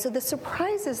that way. So the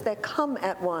surprises that come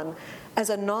at one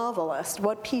as a novelist,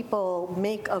 what people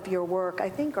make of your work, I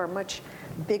think are much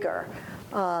bigger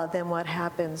than what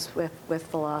happens with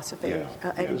philosophy. There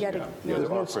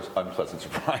are unpleasant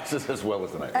surprises as well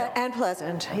as the nice. And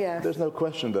pleasant, yeah. There's no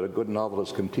question that a good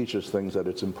novelist can teach us things that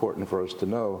it's important for us to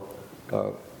know.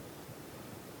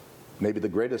 Maybe the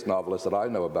greatest novelist that I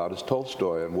know about is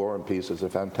Tolstoy, and War and Peace is a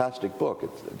fantastic book.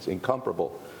 It's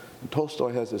incomparable. And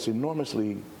Tolstoy has this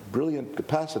enormously brilliant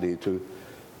capacity to,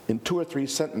 in 2 or 3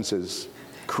 sentences,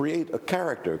 create a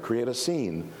character, create a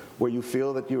scene where you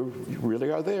feel that you really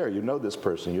are there. You know this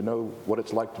person. You know what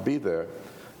it's like to be there.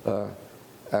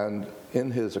 And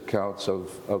in his accounts of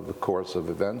the course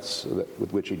of events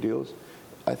with which he deals,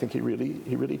 I think he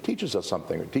really teaches us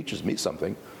something, or teaches me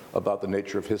something about the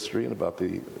nature of history and about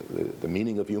the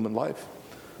meaning of human life.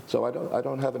 So I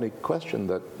don't have any question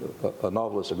that a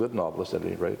novelist, a good novelist at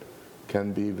any rate,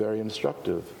 can be very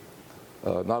instructive,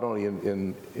 not only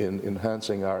in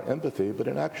enhancing our empathy, but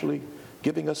in actually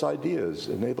giving us ideas,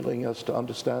 enabling us to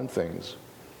understand things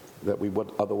that we would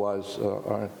otherwise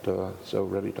aren't so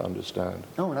ready to understand.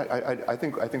 No, and I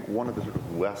think one of the sort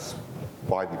of less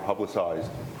widely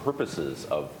publicized purposes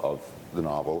of the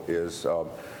novel is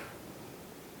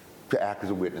to act as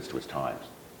a witness to its times.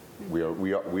 We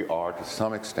are to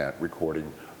some extent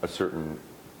recording a certain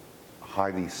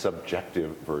highly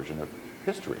subjective version of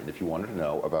history. And if you wanted to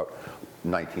know about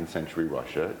 19th century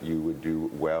Russia, you would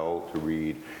do well to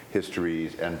read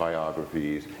histories and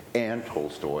biographies and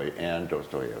Tolstoy and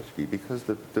Dostoevsky, because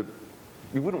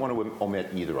you wouldn't want to omit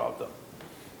either of them.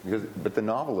 But the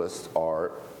novelists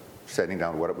are setting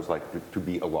down what it was like to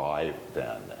be alive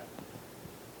then.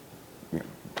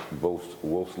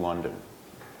 Woolf's London,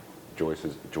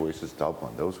 Joyce's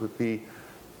Dublin. Those would be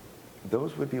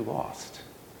lost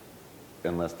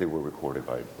unless they were recorded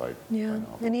by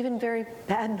novels. And even very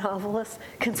bad novelists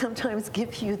can sometimes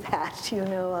give you that.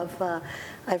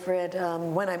 I've read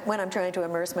when I'm trying to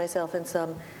immerse myself in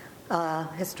some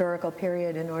historical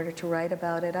period in order to write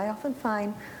about it, I often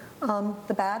find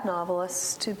the bad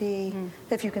novelists to be,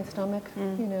 if you can stomach,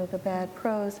 the bad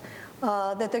prose,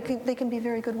 that they can be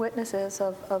very good witnesses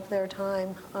of their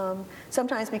time.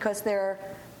 Sometimes because they're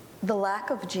the lack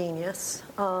of genius.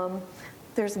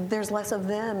 There's less of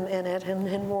them in it,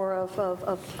 and more of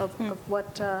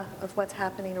what's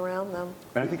happening around them.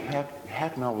 And I think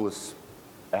hack novelists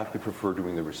actually prefer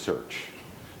doing the research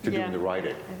to doing the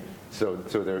writing. So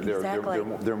they're more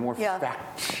fact. They're more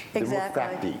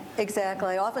facty. Exactly.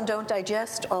 I often don't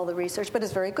digest all the research, but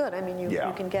it's very good. I mean,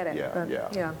 you can get it.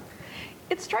 Yeah.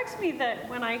 It strikes me that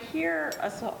when I hear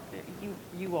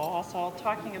you all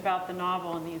talking about the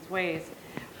novel in these ways,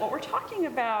 what we're talking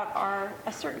about are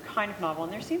a certain kind of novel,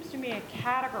 and there seems to be a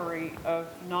category of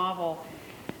novel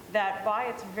that by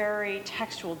its very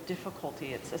textual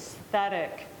difficulty, its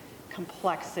aesthetic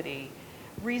complexity,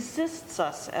 resists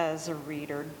us as a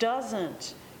reader,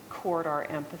 doesn't court our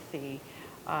empathy.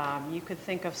 You could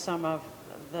think of some of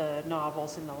the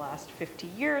novels in the last 50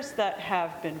 years that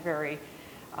have been very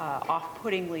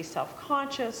off-puttingly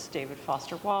self-conscious. David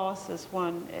Foster Wallace is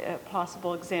one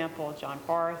possible example, John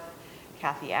Barth,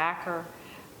 Kathy Acker.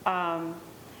 Then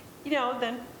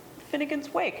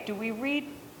Finnegan's Wake. Do we read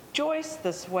Joyce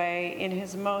this way in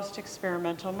his most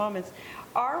experimental moments?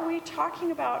 Are we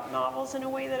talking about novels in a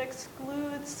way that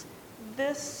excludes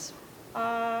this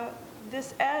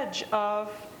edge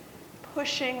of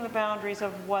pushing the boundaries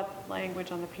of what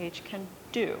language on the page can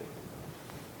do?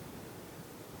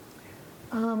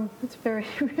 It's a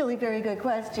really very good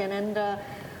question. And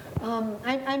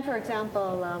I'm, for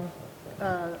example,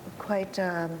 quite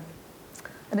an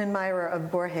admirer of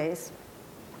Borges.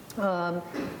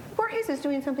 Borges is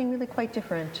doing something really quite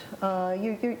different.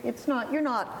 You're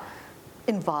not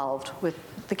involved with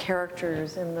the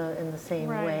characters in the same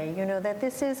way. You know that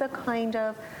this is a kind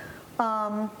of.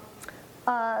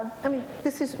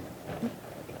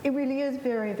 It really is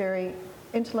very, very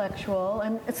intellectual,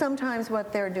 and sometimes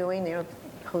what they're doing,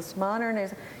 postmodern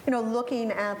is,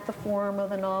 looking at the form of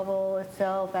the novel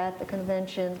itself, at the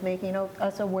conventions, making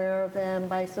us aware of them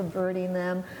by subverting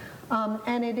them.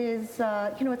 And it is,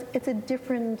 it's a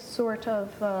different sort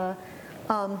of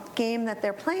game that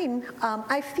they're playing.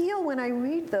 I feel when I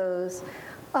read those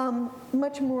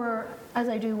much more as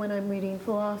I do when I'm reading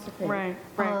philosophy. Right.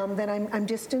 That I'm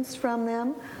distanced from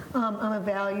them. I'm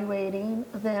evaluating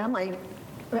them. I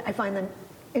find them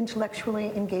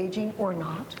intellectually engaging or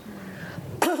not.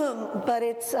 But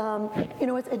it's,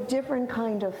 it's a different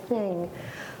kind of thing.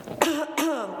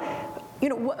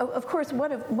 Of course,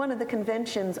 one of the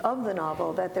conventions of the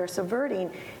novel that they're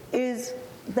subverting is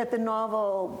that the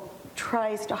novel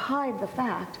tries to hide the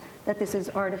fact that this is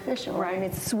artificial, and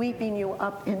it's sweeping you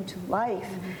up into life,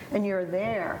 and you're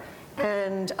there,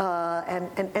 and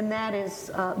that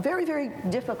is very, very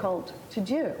difficult to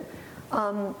do.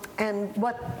 And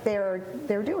what they're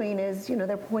doing is,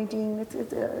 they're pointing.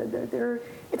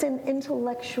 It's an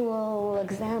intellectual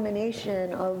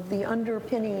examination of the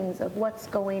underpinnings of what's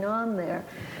going on there,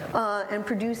 and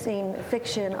producing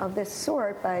fiction of this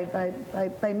sort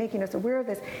by making us aware of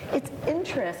this. It's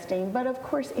interesting, but of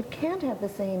course it can't have the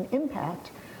same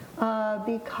impact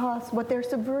because what they're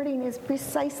subverting is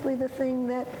precisely the thing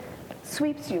that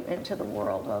sweeps you into the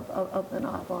world of the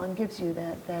novel and gives you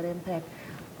that impact.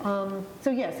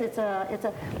 So yes,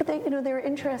 but they're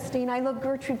interesting. I love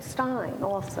Gertrude Stein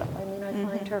also. I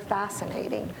find her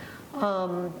fascinating,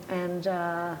 so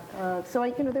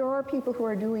there are people who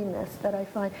are doing this that I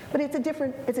find, but it's a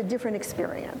different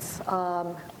experience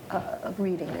of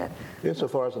reading it.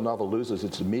 Insofar as the novel loses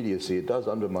its immediacy, it does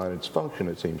undermine its function,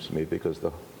 it seems to me, because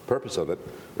the purpose of it,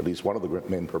 at least one of the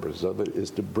main purposes of it, is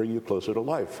to bring you closer to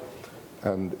life.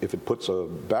 And if it puts a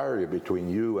barrier between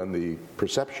you and the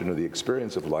perception or the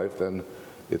experience of life, then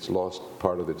it's lost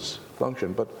part of its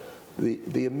function. But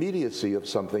the immediacy of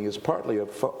something is partly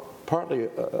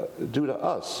due to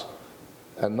us,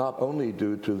 and not only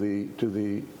due to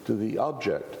the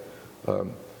object.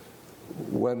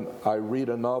 When I read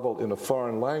a novel in a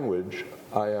foreign language,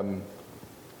 I am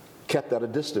kept at a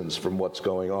distance from what's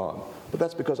going on. But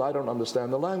that's because I don't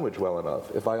understand the language well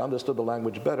enough. If I understood the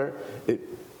language better,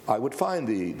 I would find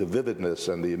the vividness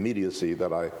and the immediacy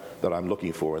that I'm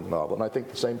looking for in the novel. And I think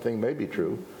the same thing may be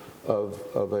true of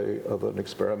an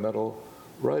experimental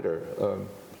writer.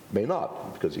 May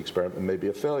not, because the experiment may be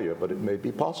a failure, but it may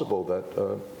be possible that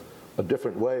a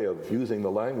different way of using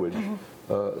the language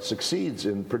succeeds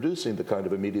in producing the kind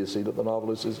of immediacy that the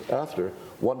novelist is after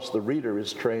once the reader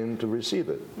is trained to receive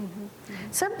it.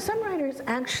 Some writers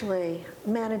actually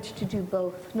manage to do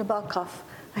both. Nabokov,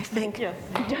 I think,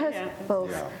 does both.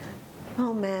 Yeah.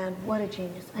 Oh man, what a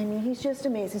genius. He's just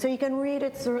amazing. So you can read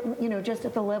it, just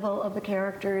at the level of the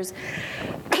characters,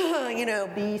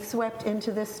 be swept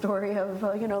into this story of,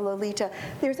 Lolita.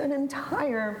 There's an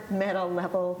entire meta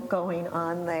level going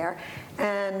on there.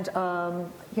 And,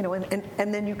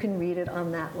 and then you can read it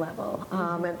on that level.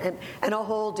 And a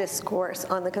whole discourse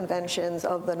on the conventions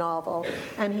of the novel.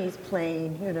 And he's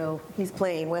playing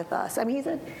with us.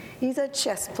 He's a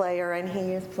chess player, and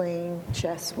he is playing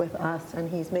chess with us, and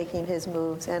he's making his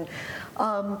moves. And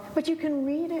but you can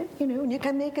read it, and you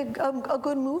can make a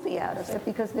good movie out of it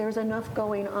because there's enough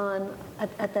going on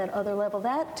at that other level.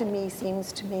 That to me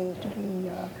seems to be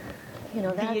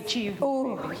that's achieved.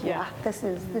 Oh yeah, this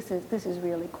is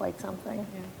really quite something.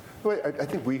 Yeah. Well, I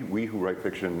think we who write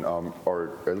fiction,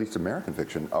 or at least American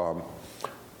fiction, are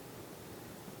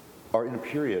in a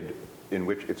period in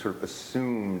which it's sort of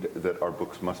assumed that our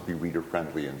books must be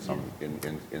reader-friendly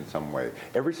in some way.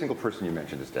 Every single person you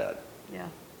mentioned is dead. Yeah.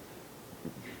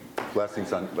 Last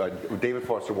thing's on David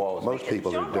Foster Wallace. Most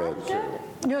people are dead.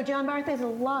 No, John Barth is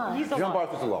alive. John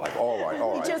Barth is alive. All right.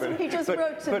 He just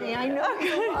wrote to me. I know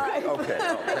he's alive. Okay,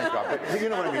 thank God. But you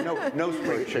know what I mean? No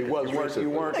spring chicken. You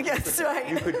weren't. That's right.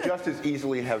 You could just as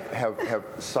easily have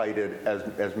cited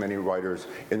as many writers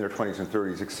in their 20s and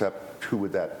 30s, except who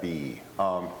would that be?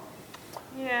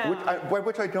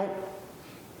 Which I don't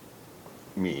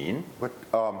mean. But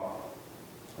let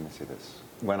me say this.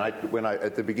 When I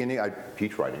at the beginning, I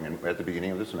teach writing, and at the beginning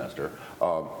of the semester,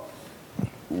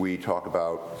 we talk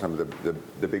about some of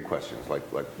the big questions, like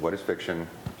what is fiction,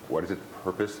 what is its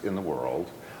purpose in the world,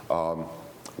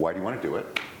 why do you want to do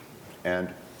it,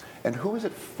 and who is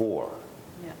it for?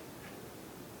 Yeah.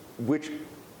 Which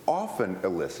often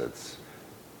elicits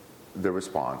the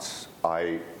response,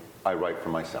 I write for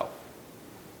myself,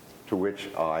 to which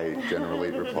I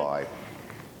generally reply,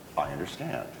 I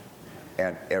understand.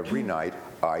 And every night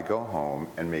I go home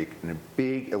and make a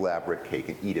big elaborate cake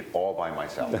and eat it all by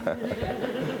myself.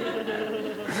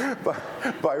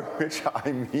 by which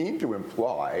I mean to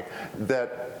imply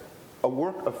that a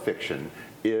work of fiction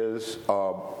is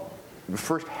the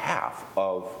first half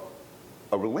of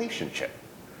a relationship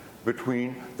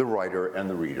between the writer and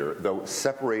the reader, though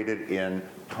separated in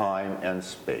time and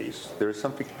space. There's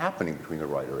something happening between the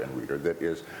writer and reader that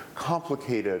is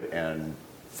complicated and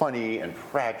funny and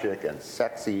tragic and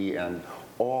sexy and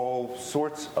all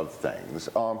sorts of things.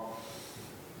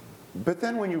 But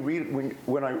then when you read,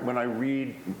 when I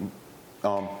read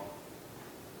some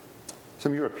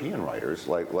European writers,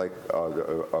 like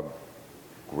a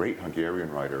great Hungarian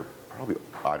writer,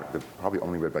 probably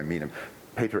only read by me,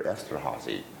 Péter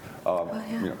Esterházy.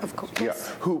 Of course. Yeah,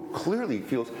 who clearly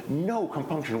feels no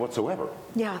compunction whatsoever.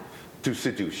 Yeah. To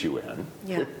seduce you in.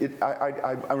 Yeah.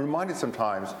 I'm reminded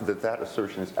sometimes that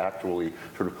assertion is actually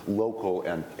sort of local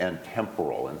and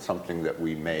temporal, and something that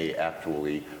we may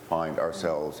actually find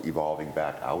ourselves evolving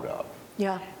back out of.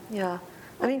 Yeah. I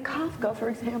mean, Kafka, for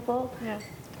example. Yeah.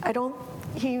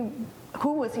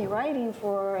 Who was he writing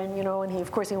for? And and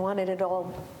of course he wanted it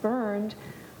all burned.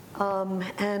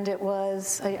 And it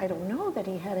was, I don't know that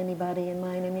he had anybody in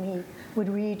mind. I mean, he would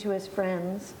read to his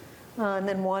friends. And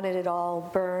then wanted it all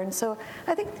burned. So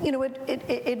I think,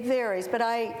 it varies, but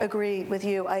I agree with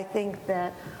you. I think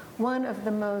that one of the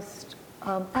most,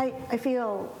 I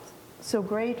feel so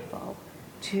grateful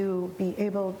to be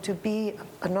able to be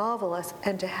a novelist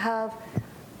and to have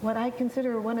what I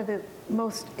consider one of the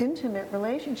most intimate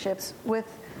relationships with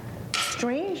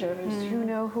strangers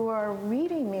who are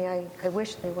reading me. I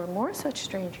wish there were more such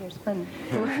strangers, but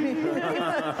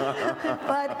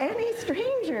but any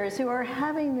strangers who are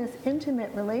having this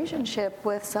intimate relationship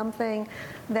with something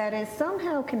that is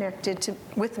somehow connected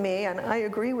with me, and I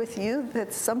agree with you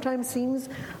that sometimes seems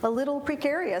a little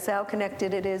precarious how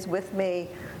connected it is with me,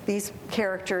 these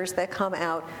characters that come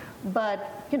out.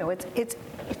 But it's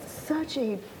such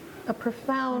a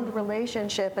profound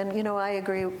relationship, and I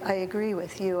agree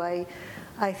with you.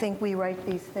 I think we write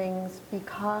these things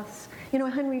because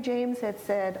Henry James had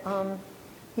said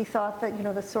he thought that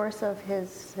the source of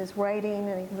his writing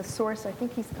and the source, I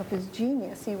think, of his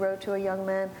genius, he wrote to a young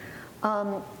man,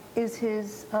 is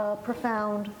his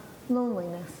profound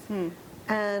loneliness.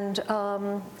 And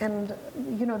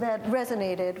that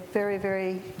resonated very,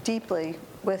 very deeply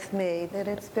with me, that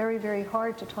it's very, very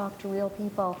hard to talk to real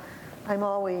people. I'm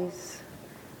always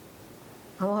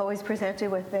presented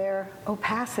with their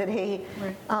opacity,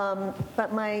 right.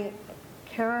 But my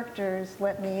characters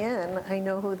let me in. I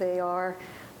know who they are,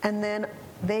 and then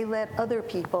they let other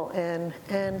people in,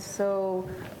 and so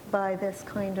by this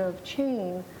kind of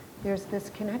chain, there's this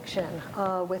connection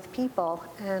with people,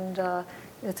 and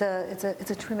it's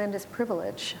a tremendous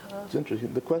privilege. It's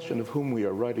interesting. The question of whom we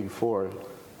are writing for,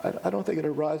 I don't think it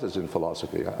arises in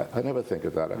philosophy. I never think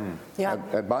of that. Yeah.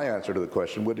 And my answer to the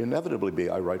question would inevitably be,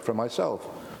 I write for myself.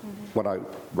 Mm-hmm. When I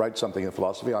write something in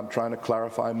philosophy, I'm trying to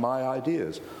clarify my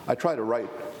ideas. I try to write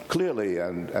clearly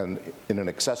and in an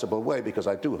accessible way because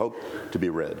I do hope to be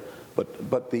read.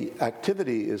 But the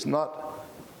activity is not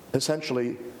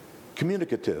essentially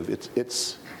communicative.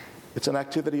 It's an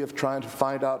activity of trying to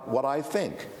find out what I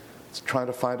think. It's trying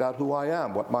to find out who I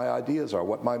am, what my ideas are,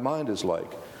 what my mind is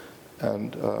like.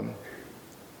 And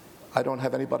I don't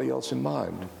have anybody else in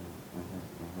mind.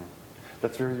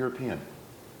 That's very European.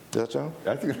 Is that so?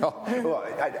 I think. Well,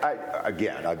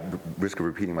 again, I risk of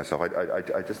repeating myself.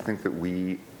 I just think that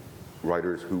we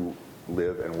writers who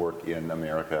live and work in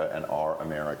America and are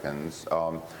Americans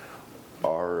are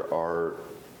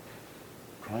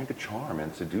trying to charm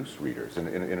and seduce readers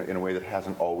in a way that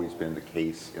hasn't always been the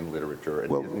case in literature,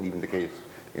 and isn't even the case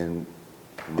in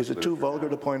Is it too vulgar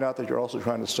to point out that you're also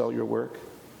trying to sell your work?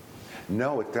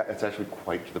 No, it's actually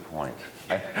quite to the point.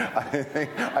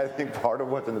 I think part of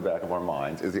what's in the back of our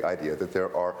minds is the idea that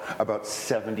there are about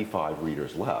 75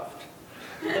 readers left.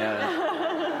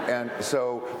 And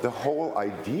so the whole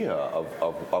idea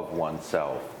of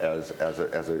oneself as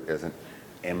an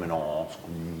eminence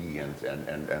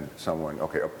and someone,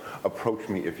 okay, approach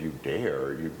me if you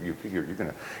dare. You figure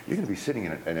you're gonna be sitting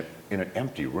in an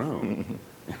empty room.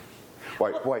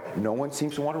 Why? No one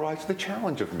seems to want to rise to the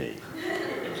challenge of me.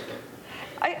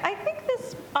 I think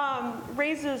this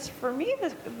raises, for me,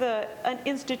 an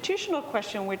institutional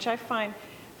question, which I find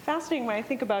fascinating when I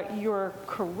think about your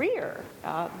career,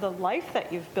 the life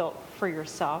that you've built for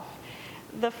yourself.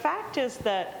 The fact is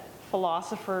that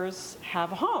philosophers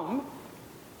have a home,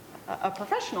 a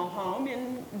professional home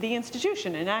in the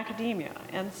institution, in academia.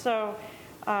 And so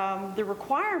the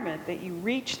requirement that you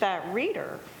reach that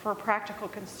reader for practical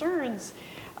concerns,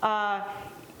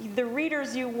 the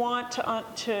readers you want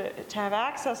to have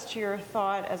access to your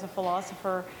thought as a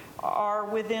philosopher are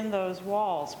within those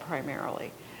walls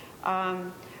primarily.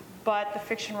 But the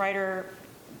fiction writer,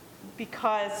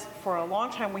 because for a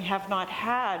long time we have not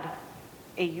had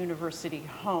a university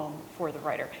home for the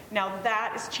writer. Now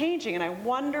that is changing, and I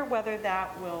wonder whether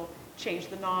that will change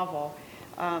the novel.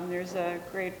 There's a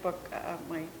great book,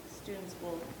 my students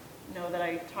will know that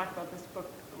I talk about this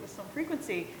book with some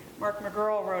frequency. Mark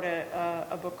McGurl wrote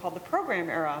a book called The Program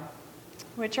Era,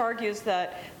 which argues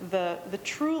that the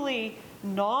truly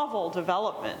novel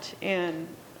development in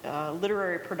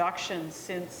literary production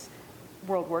since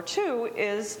World War II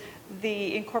is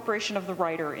the incorporation of the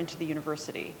writer into the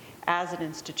university as an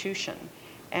institution.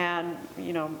 And,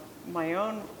 my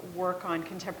own work on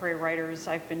contemporary writers,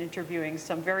 I've been interviewing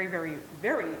some very, very,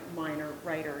 very minor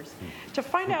writers to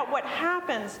find out what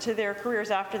happens to their careers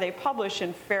after they publish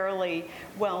in fairly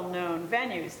well-known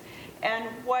venues. And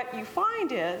what you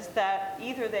find is that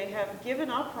either they have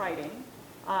given up writing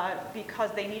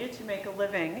because they needed to make a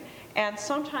living, and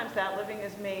sometimes that living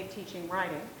is made teaching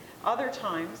writing. Other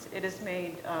times it is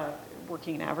made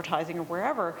working in advertising or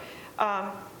wherever.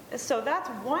 So that's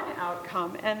one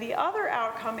outcome, and the other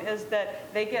outcome is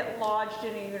that they get lodged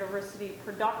in a university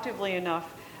productively enough,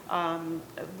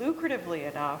 lucratively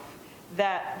enough,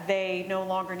 that they no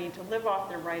longer need to live off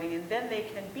their writing, and then they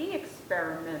can be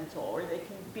experimental, or they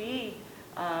can be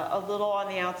a little on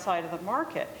the outside of the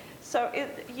market. So,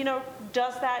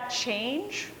 does that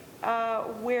change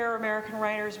where American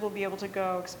writers will be able to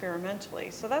go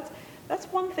experimentally? So that's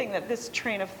one thing that this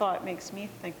train of thought makes me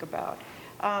think about.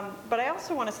 But I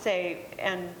also want to say,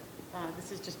 and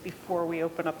this is just before we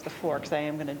open up the floor, because I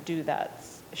am going to do that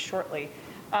shortly,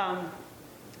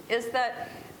 is that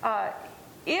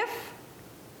if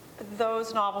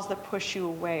those novels that push you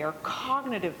away are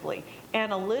cognitively,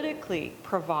 analytically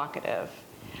provocative,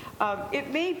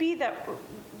 it may be that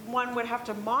one would have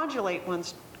to modulate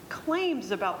one's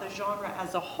claims about the genre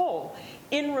as a whole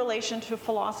in relation to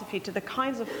philosophy, to the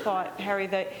kinds of thought, Harry,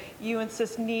 that you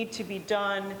insist need to be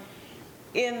done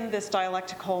in this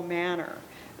dialectical manner,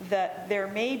 that there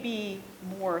may be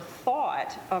more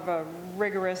thought of a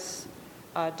rigorous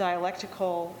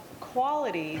dialectical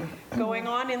quality going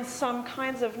on in some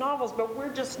kinds of novels, but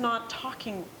we're just not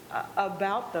talking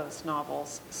about those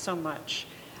novels so much.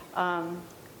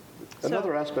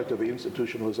 Another aspect of the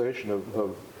institutionalization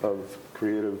of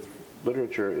creative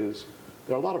literature is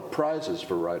there are a lot of prizes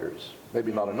for writers.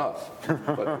 Maybe not enough,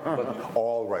 but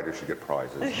all writers should get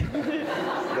prizes.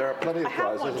 There are plenty of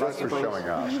prizes just for showing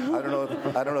up.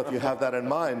 I don't know if you have that in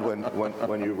mind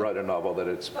when you write a novel, that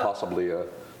it's possibly a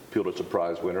Pulitzer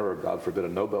Prize winner, or God forbid, a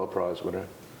Nobel Prize winner.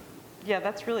 Yeah,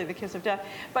 that's really the kiss of death.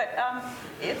 But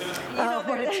it's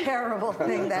what a terrible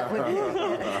thing that would be.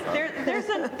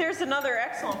 There's another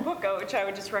excellent book which I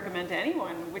would just recommend to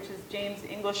anyone, which is James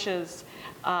English's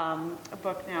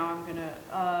book. Now I'm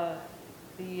gonna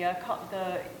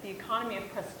the Economy of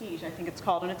Prestige, I think it's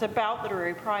called, and it's about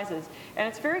literary prizes, and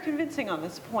it's very convincing on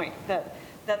this point that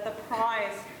the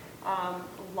prize,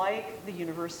 like the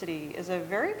university, is a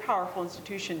very powerful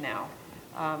institution now.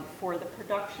 For the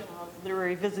production of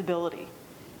literary visibility,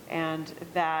 and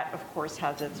that, of course,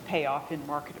 has its payoff in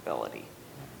marketability.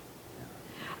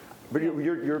 But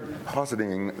you're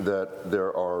positing that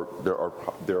there are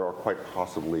quite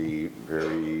possibly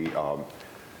very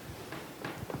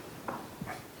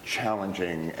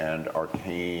challenging and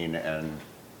arcane and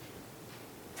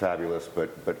fabulous, but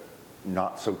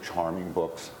not so charming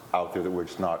books out there that we're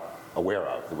just not aware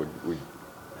of. That would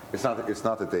It's not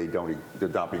that they're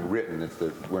not being written. It's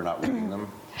that we're not reading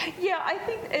them. Yeah, I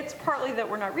think it's partly that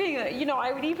we're not reading it. You know,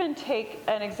 I would even take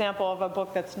an example of a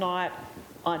book that's not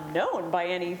unknown by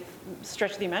any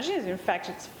stretch of the imagination. In fact,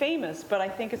 it's famous, but I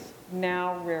think it's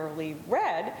now rarely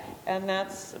read, and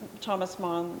that's Thomas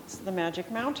Mann's The Magic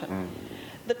Mountain.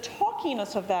 The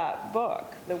talkiness of that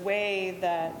book, the way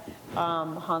that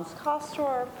Hans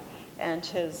Castorp and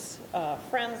his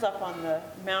friends up on the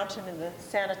mountain in the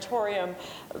sanatorium,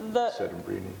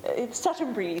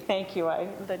 Settembrini, thank you,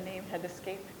 the name had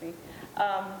escaped me.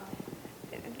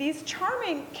 These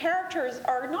charming characters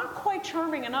are not quite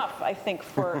charming enough, I think,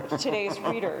 for today's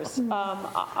readers.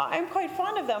 I'm quite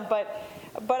fond of them, but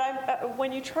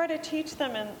when you try to teach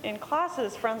them in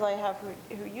classes, friends I have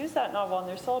who use that novel in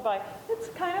their syllabi, it's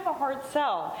kind of a hard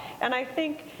sell. And I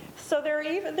think, so there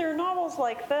are novels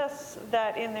like this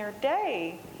that in their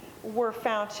day were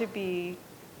found to be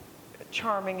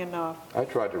charming enough. I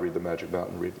tried to read The Magic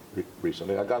Mountain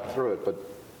recently. I got through it, but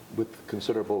with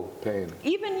considerable pain.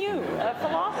 Even you, a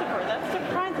philosopher, that's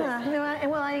surprising.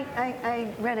 I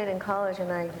read it in college, and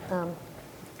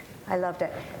I loved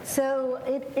it. So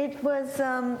it was,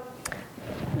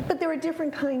 but there were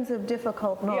different kinds of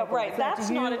difficult novels. Yeah, right. That's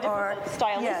not a difficult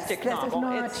stylistic novel.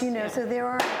 This is not, so there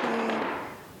are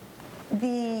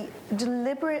the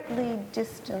deliberately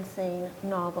distancing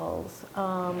novels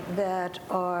that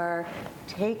are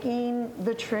taking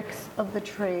the tricks of the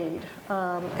trade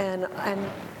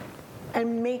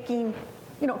and making,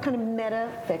 kind of meta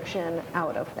fiction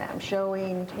out of them,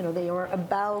 showing, they are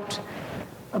about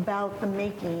the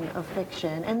making of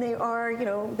fiction, and they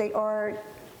are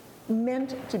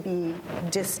meant to be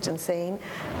distancing,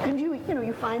 and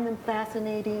you find them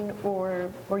fascinating or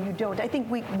you don't. I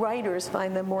think we writers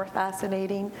find them more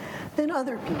fascinating than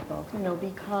other people,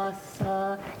 because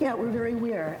we're very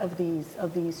aware of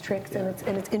these tricks, and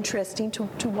it's interesting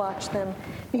to watch them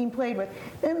being played with.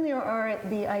 Then there are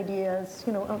the ideas,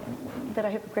 that I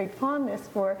have great fondness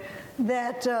for,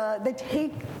 that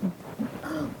take.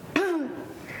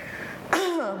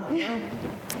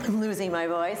 I'm losing my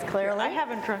voice, clearly. I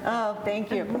haven't drunk. Oh,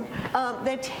 thank you.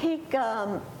 They take,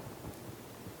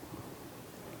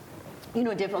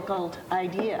 difficult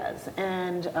ideas,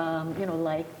 and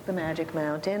like The Magic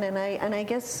Mountain, and I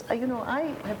guess I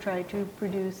have tried to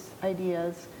produce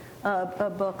ideas,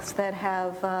 books that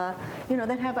have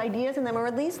that have ideas in them, or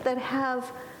at least that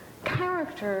have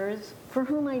characters for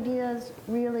whom ideas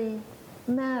really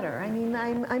matter. I mean,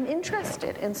 I'm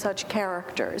interested in such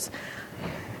characters.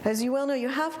 As you well know, you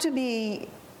have to be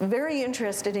very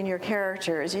interested in your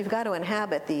characters. You've got to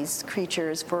inhabit these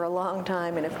creatures for a long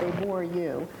time, and if they bore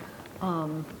you,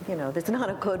 that's not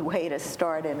a good way to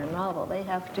start in a novel. They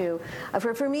have to.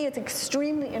 For me, it's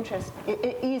extremely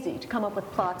easy to come up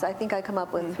with plots. I think I come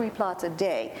up with 3 plots a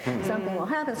day. Something will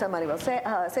happen. Somebody will say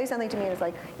something to me, and it's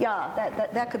like,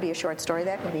 that could be a short story.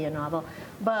 That could be a novel.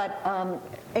 But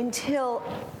until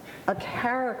a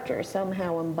character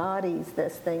somehow embodies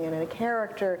this thing, and a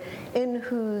character in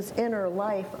whose inner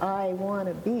life I want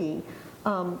to be,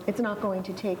 it's not going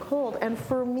to take hold. And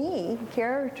for me,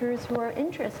 characters who are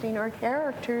interesting are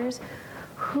characters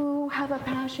who have a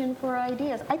passion for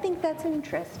ideas. I think that's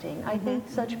interesting. I think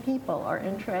such people are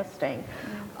interesting.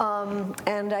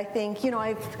 And I think,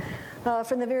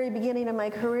 from the very beginning of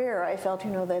my career, I felt,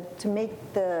 that to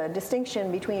make the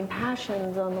distinction between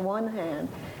passions on the one hand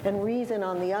and reason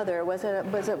on the other was a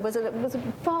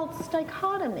false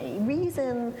dichotomy.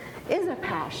 Reason is a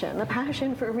passion. The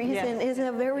passion for reason is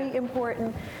a very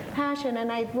important passion,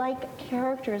 and I like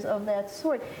characters of that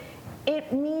sort.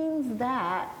 It means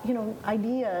that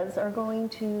ideas are going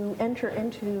to enter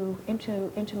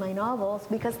into my novels,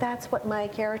 because that's what my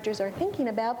characters are thinking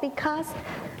about, because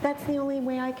that's the only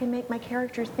way I can make my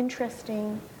characters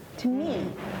interesting to me.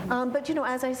 But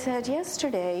as I said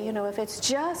yesterday, if it's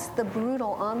just the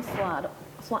brutal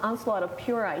onslaught of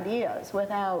pure ideas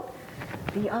without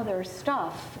the other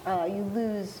stuff, you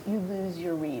lose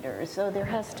your readers. So there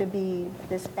has to be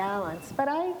this balance. But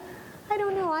I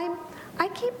don't know. I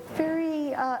keep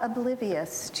very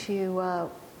oblivious to,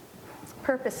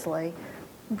 purposely,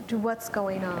 to what's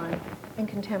going on in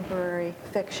contemporary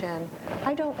fiction.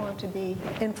 I don't want to be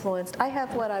influenced. I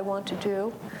have what I want to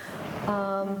do.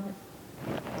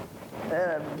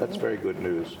 That's very good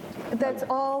news. That's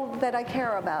all that I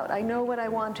care about. I know what I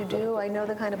want to do. I know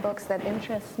the kind of books that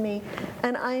interest me.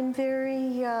 And I'm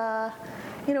very...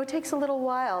 it takes a little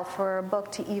while for a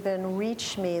book to even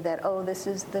reach me that, this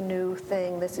is the new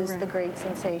thing, this is the great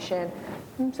sensation.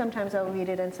 Sometimes I'll read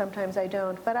it and sometimes I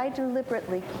don't, but I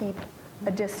deliberately keep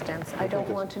a distance. I don't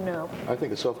want to know. I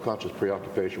think a self-conscious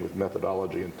preoccupation with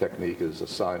methodology and technique is a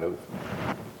sign of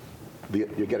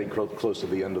you're getting close to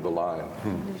the end of the line.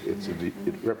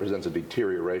 It represents a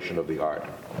deterioration of the art.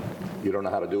 You don't know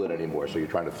how to do it anymore, so you're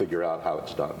trying to figure out how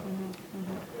it's done.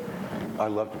 I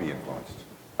love to be influenced.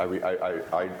 I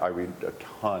read a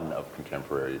ton of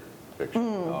contemporary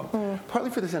fiction, partly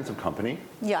for the sense of company.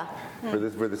 Yeah. For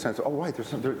the sense of, oh, right,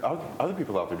 there are other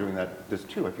people out there doing this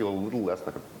too. I feel a little less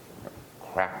like a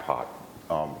crackpot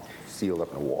sealed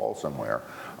up in a wall somewhere.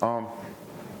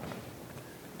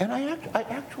 And I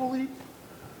actually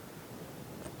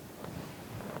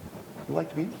like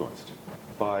to be influenced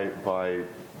by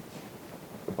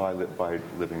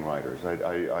living writers.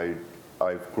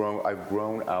 I've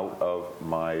grown out of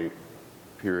my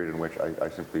period in which I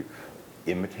simply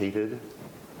imitated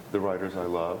the writers I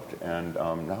loved, and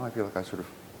now I feel like I sort of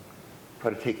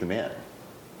try to take them in.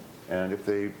 And if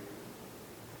they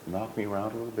knock me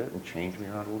around a little bit and change me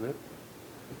around a little bit,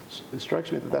 it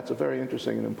strikes me that that's a very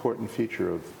interesting and important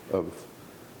feature of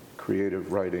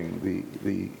creative writing,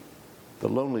 the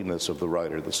loneliness of the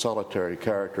writer, the solitary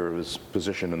character of his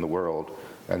position in the world,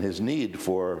 and his need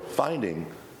for finding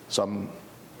some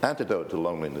antidote to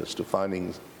loneliness, to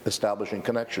establishing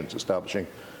connections, establishing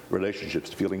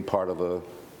relationships, feeling part of a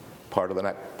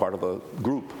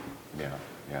group.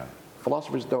 Yeah.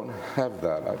 Philosophers don't have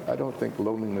that. I don't think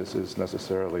loneliness is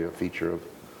necessarily a feature of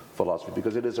philosophy,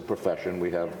 because it is a profession.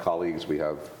 We have colleagues, we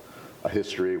have a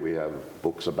history, we have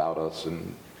books about us,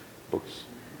 and books,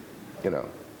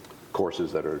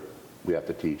 courses that we have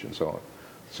to teach and so on.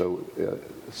 So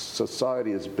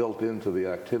society is built into the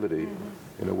activity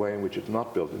in a way in which it's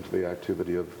not built into the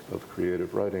activity of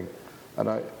creative writing. And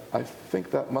I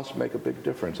think that must make a big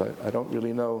difference. I don't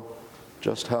really know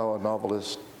just how a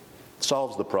novelist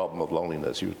solves the problem of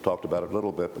loneliness. You talked about it a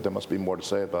little bit, but there must be more to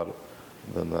say about it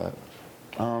than that.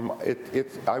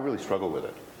 I really struggle with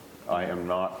it. I am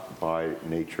not by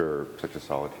nature such a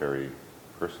solitary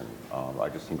person. I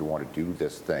just seem to want to do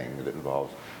this thing that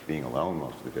involves being alone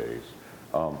most of the days,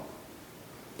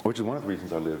 which is one of the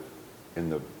reasons I live in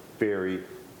the very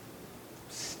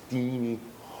steamy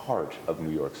heart of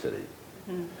New York City.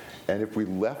 And if we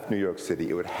left New York City,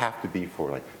 it would have to be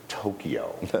for like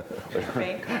Tokyo,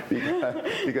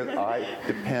 because I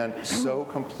depend so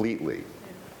completely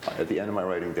at the end of my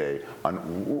writing day on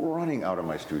running out of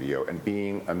my studio and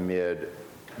being amid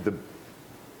the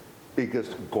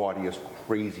biggest, gaudiest,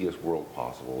 craziest world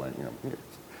possible. And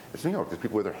it's New York. There's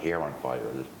people with their hair on fire.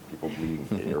 There's people bleeding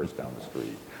hairs down the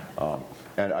street.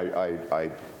 And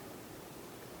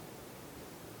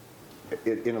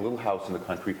in a little house in the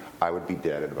country, I would be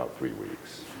dead in about 3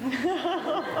 weeks.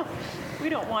 We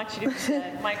don't want you to be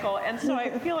dead, Michael. And so I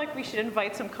feel like we should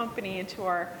invite some company into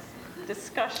our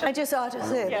discussion. I just ought to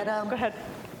say that go ahead.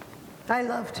 I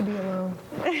love to be alone.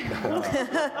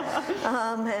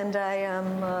 And I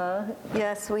am,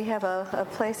 yes, we have a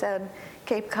place at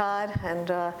Cape Cod,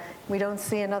 and we don't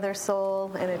see another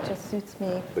soul, and it just suits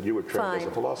me. But you were trained as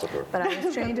a philosopher. But I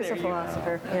was trained as a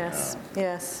philosopher, yes,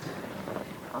 yes.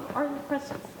 Are there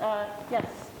questions? Yes.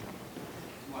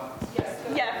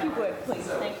 Yeah, if you would, please.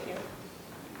 Thank you.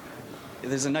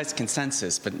 There's a nice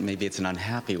consensus, but maybe it's an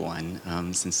unhappy one,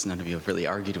 since none of you have really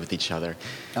argued with each other.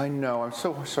 I know. I'm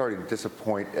so sorry to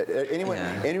disappoint anyone.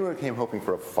 Yeah. Anyone came hoping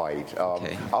for a fight.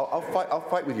 Okay. I'll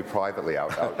fight with you privately out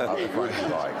in front of the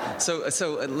light.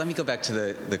 So let me go back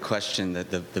to the question,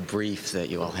 the brief that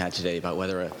you all had today about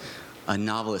whether a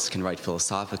novelist can write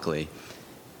philosophically,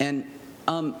 and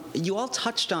you all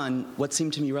touched on what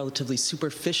seemed to me relatively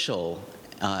superficial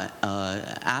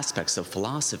aspects of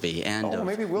philosophy and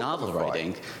of novel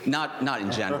writing, not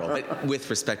in general, but with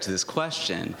respect to this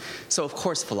question. So, of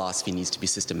course, philosophy needs to be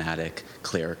systematic,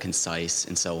 clear, concise,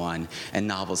 and so on. And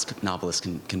novelists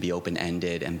can be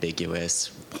open-ended, ambiguous,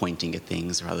 pointing at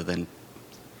things rather than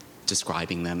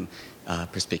describing them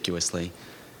perspicuously.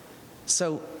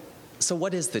 So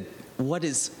what is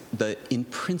the in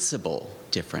principle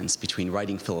difference between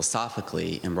writing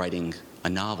philosophically and writing a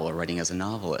novel or writing as a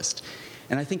novelist?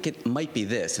 And I think it might be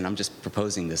this, and I'm just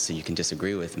proposing this so you can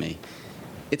disagree with me.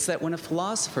 It's that when a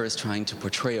philosopher is trying to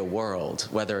portray a world,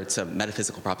 whether it's a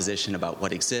metaphysical proposition about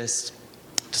what exists,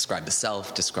 describe the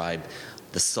self, describe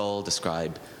the soul,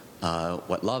 describe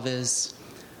what love is,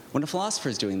 when a philosopher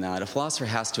is doing that, a philosopher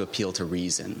has to appeal to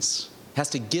reasons, has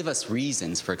to give us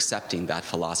reasons for accepting that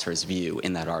philosopher's view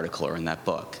in that article or in that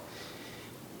book.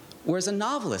 Whereas a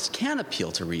novelist can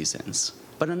appeal to reasons.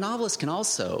 But a novelist can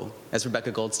also, as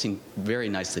Rebecca Goldstein very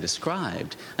nicely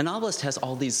described, a novelist has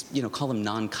all these, call them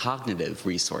non-cognitive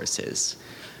resources.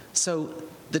 So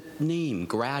the name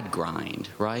Gradgrind,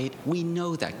 right? We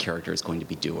know that character is going to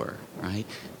be doer, right?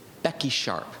 Becky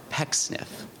Sharp,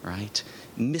 Pecksniff, right?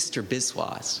 Mr.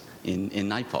 Biswas in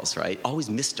Night Pulse, right? Always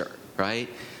Mr., right?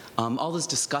 All those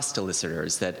disgust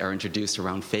elicitors that are introduced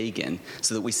around Fagin,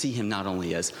 so that we see him not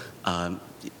only as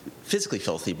physically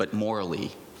filthy, but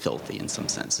morally filthy in some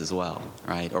sense as well,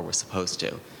 right? Or we're supposed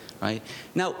to, right?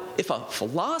 Now, if a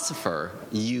philosopher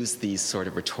used these sort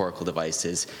of rhetorical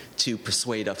devices to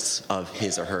persuade us of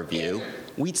his or her view,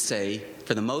 we'd say,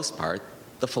 for the most part,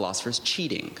 the philosopher's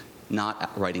cheating,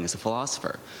 not writing as a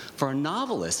philosopher. For a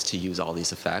novelist to use all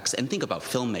these effects, and think about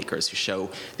filmmakers who show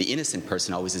the innocent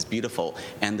person always as beautiful,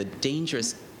 and the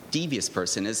dangerous, devious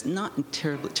person is not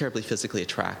terribly physically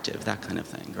attractive, that kind of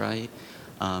thing, right?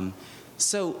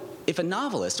 So if a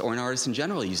novelist or an artist in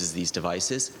general uses these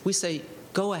devices, we say,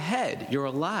 go ahead, you're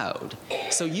allowed.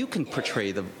 So you can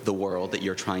portray the world that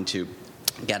you're trying to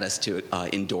get us to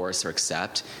endorse or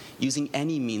accept using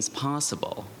any means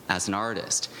possible as an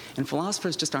artist. And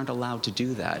philosophers just aren't allowed to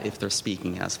do that if they're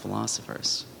speaking as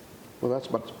philosophers. Well, that's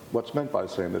what's meant by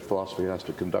saying that philosophy has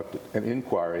to conduct an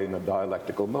inquiry in a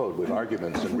dialectical mode with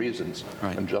arguments and reasons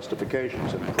and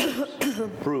justifications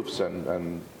and proofs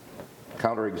and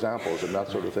counterexamples and that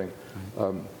sort of thing.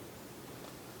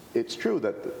 It's true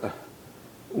that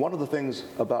one of the things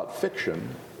about fiction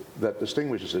that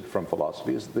distinguishes it from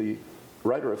philosophy is the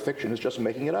writer of fiction is just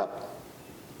making it up.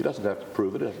 He doesn't have to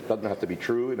prove it. It doesn't have to be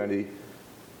true in any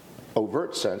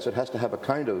overt sense. It has to have a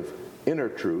kind of inner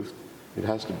truth. It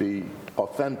has to be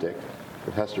authentic.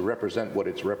 It has to represent what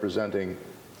it's representing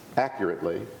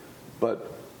accurately.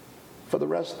 But for the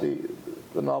rest, the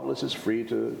novelist is free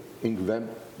to invent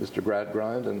Mr.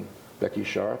 Gradgrind and Becky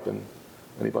Sharp and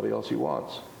anybody else he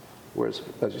wants. Whereas,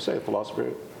 as you say, a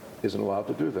philosopher isn't allowed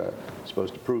to do that. We're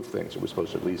supposed to prove things, or we're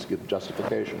supposed to at least give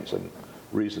justifications and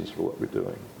reasons for what we're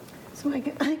doing. So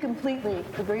I completely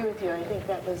agree with you. I think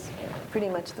that was pretty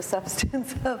much the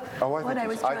substance of what I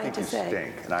was trying to say. I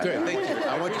think you stink. Good, thank you.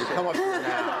 I want you to come up here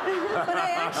now. But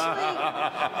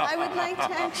I would like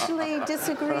to actually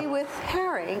disagree with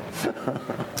Harry.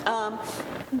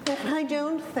 I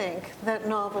don't think that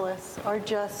novelists are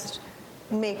just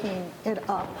making it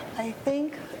up. I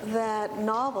think that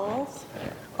novels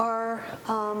are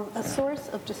a source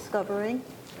of discovery.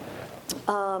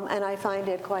 And I find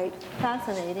it quite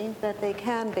fascinating that they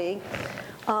can be,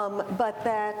 but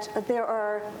that there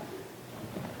are.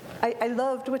 I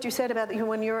loved what you said about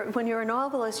when you're a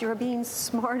novelist, you're being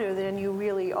smarter than you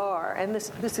really are, and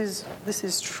this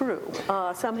is true.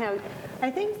 Somehow,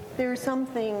 I think there's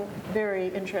something very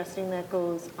interesting that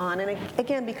goes on, and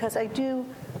again, because I do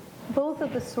both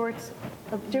of the sorts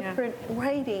of different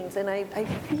writings, and I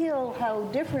feel how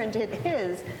different it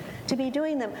is to be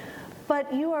doing them.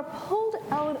 But you are pulled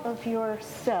out of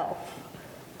yourself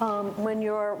when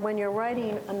you're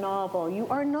writing a novel. You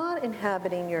are not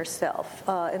inhabiting yourself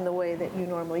in the way that you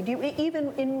normally do.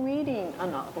 Even in reading a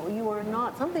novel, you are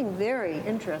not. Something very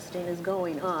interesting is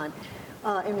going on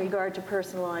in regard to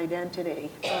personal identity.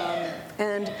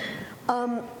 And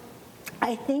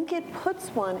I think it puts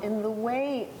one in the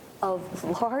way of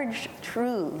large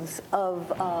truths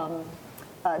of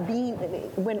being,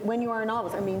 when you are a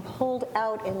novelist, and being pulled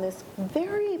out in this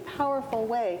very powerful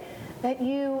way that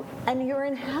you're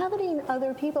inhabiting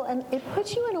other people, and it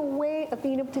puts you in a way of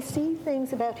being able to see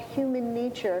things about human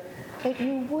nature that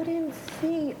you wouldn't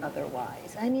see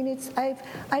otherwise. I mean,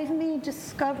 I've made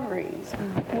discoveries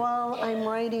while I'm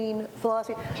writing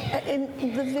philosophy.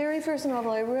 In the very first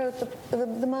novel I wrote,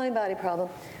 the mind-body problem.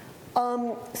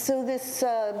 So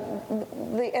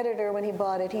the editor, when he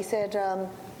bought it, he said,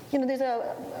 there's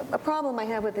a problem I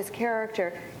have with this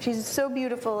character. She's so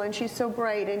beautiful and she's so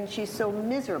bright and she's so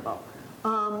miserable.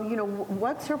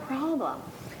 What's her problem?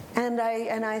 And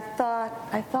I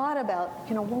thought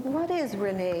about, well, what is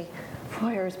Renee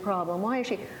Foyer's problem? Why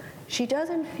is she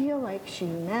doesn't feel like she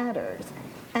matters.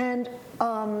 And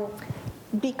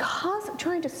because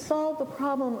trying to solve the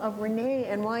problem of Renee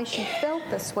and why she felt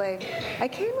this way, I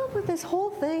came up with this whole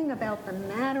thing about the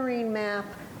mattering map,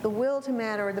 the will to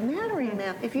matter, the mattering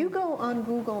map. If you go on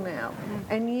Google now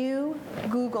and you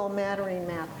Google mattering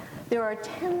map, there are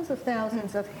tens of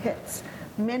thousands of hits,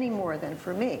 many more than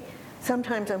for me.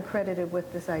 Sometimes I'm credited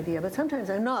with this idea, but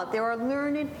sometimes I'm not. There are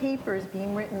learned papers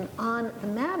being written on the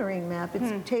mattering map.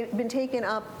 It's been taken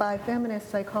up by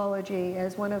feminist psychology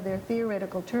as one of their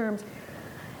theoretical terms.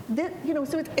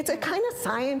 So it's a kind of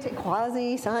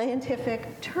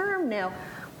quasi-scientific term now.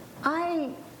 I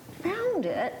found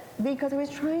it because I was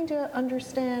trying to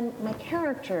understand my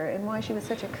character and why she was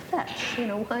such a fetch,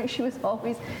 why she was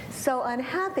always so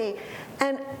unhappy.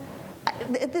 And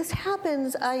this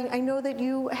happens. I know that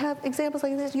you have examples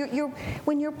like this.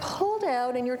 When you're pulled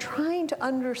out and you're trying to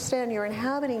understand, you're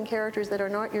inhabiting characters that are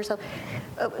not yourself.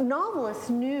 Novelists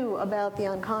knew about the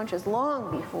unconscious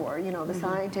long before, the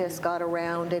scientists got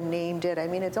around and named it. I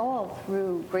mean, it's all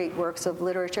through great works of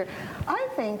literature. I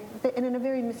think that in a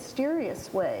very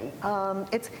mysterious way,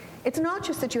 it's not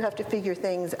just that you have to figure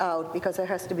things out because there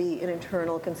has to be an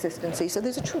internal consistency. So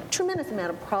there's a tremendous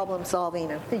amount of problem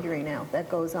solving and figuring out that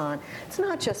goes on. It's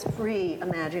not just free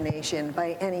imagination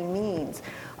by any means.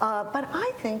 But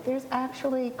I think there's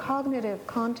actually cognitive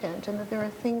content, and that there are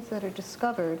things that are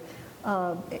discovered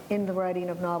in the writing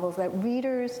of novels, that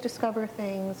readers discover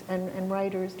things and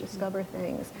writers discover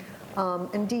things.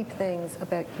 And deep things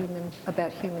about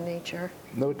human nature.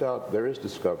 No doubt there is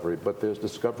discovery, but there's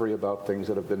discovery about things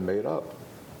that have been made up.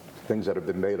 Things that have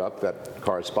been made up that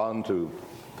correspond to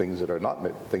things that are not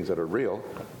things that are real,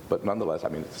 but nonetheless, I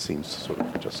mean, it seems sort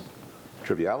of just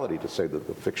triviality to say that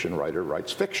the fiction writer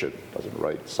writes fiction, doesn't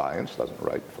write science, doesn't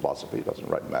write philosophy, doesn't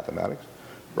write mathematics,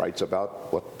 writes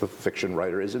about what the fiction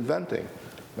writer is inventing.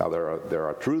 Now, there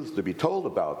are truths to be told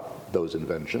about those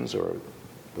inventions or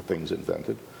the things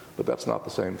invented, but that's not the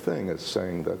same thing as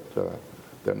saying that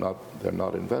they're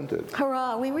not invented.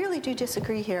 Hurrah! We really do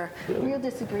disagree here. Really? Real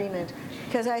disagreement,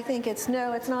 because I think it's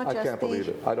not just. I can't believe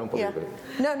it. I don't believe it.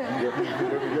 No. You're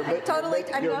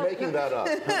making that up.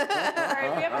 All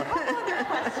right, we have a couple other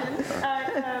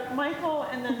questions. Michael,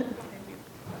 and then.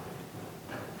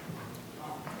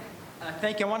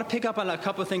 Thank you. I want to pick up on a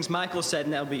couple of things Michael said,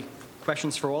 and that'll be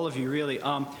questions for all of you, really.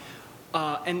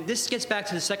 And this gets back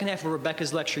to the second half of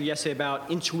Rebecca's lecture yesterday about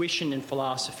intuition and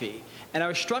philosophy. And I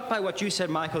was struck by what you said,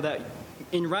 Michael, that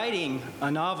in writing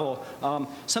a novel,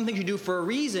 some things you do for a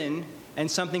reason and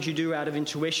some things you do out of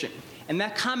intuition. And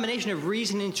that combination of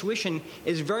reason and intuition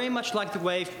is very much like the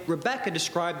way Rebecca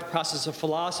described the process of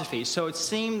philosophy. So it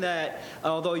seemed that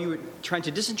although you were trying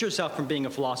to distance yourself from being a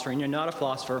philosopher, and you're not a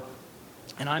philosopher,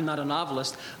 and I'm not a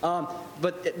novelist,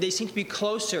 but they seem to be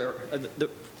closer. The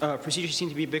procedures seem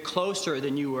to be a bit closer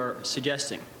than you were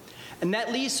suggesting. And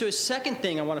that leads to a second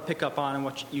thing I want to pick up on in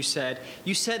what you said.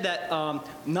 You said that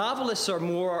novelists are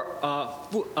more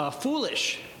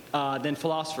foolish than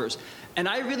philosophers. And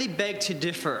I really beg to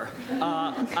differ.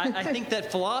 I think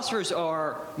that philosophers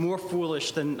are more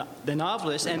foolish than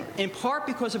novelists, and in part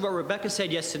because of what Rebecca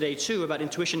said yesterday, too, about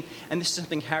intuition, and this is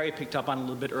something Harry picked up on a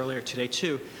little bit earlier today,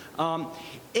 too.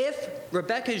 If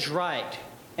Rebecca is right,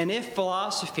 and if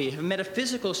philosophy, if a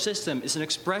metaphysical system is an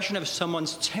expression of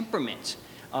someone's temperament,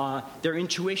 their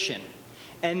intuition,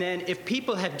 and then if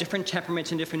people have different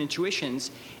temperaments and different intuitions,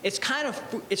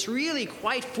 it's really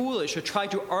quite foolish to try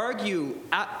to argue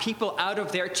people out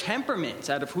of their temperaments,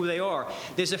 out of who they are.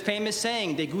 There's a famous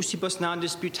saying, de gustibus non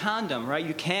disputandum, right?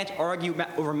 You can't argue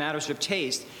over matters of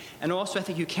taste. And also, I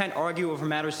think you can't argue over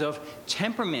matters of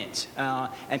temperament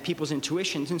and people's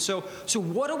intuitions. And so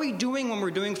what are we doing when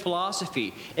we're doing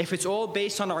philosophy if it's all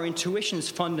based on our intuitions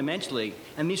fundamentally,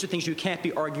 and these are things you can't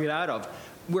be argued out of?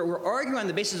 Where we're arguing on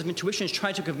the basis of intuitions,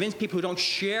 trying to convince people who don't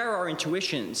share our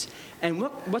intuitions. And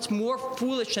what's more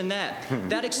foolish than that?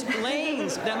 That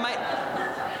explains, that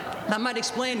might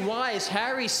explain why, as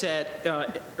Harry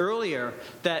said earlier,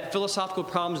 that philosophical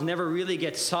problems never really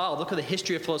get solved. Look at the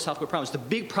history of philosophical problems. The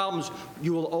big problems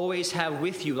you will always have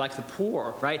with you, like the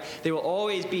poor, right? They will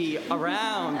always be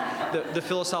around the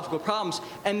philosophical problems.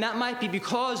 And that might be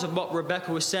because of what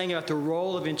Rebecca was saying about the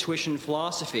role of intuition in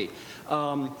philosophy.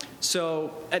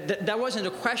 So that wasn't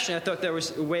a question. I thought there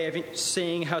was a way of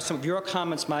seeing how some of your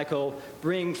comments, Michael,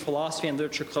 bring philosophy and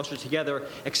literature closer together,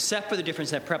 except for the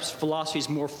difference that perhaps philosophy is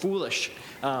more foolish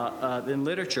than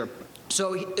literature.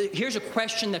 So here's a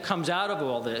question that comes out of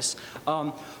all this.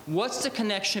 What's the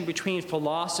connection between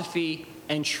philosophy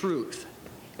and truth?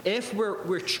 If we're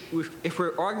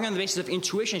arguing on the basis of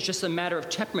intuition, it's just a matter of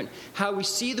temperament, how we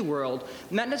see the world,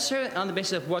 not necessarily on the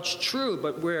basis of what's true,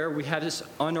 but where we have this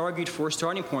unargued for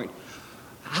starting point.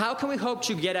 How can we hope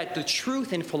to get at the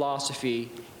truth in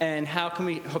philosophy, and how can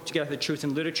we hope to get at the truth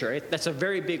in literature? That's a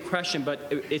very big question,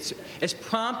 but it's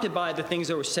prompted by the things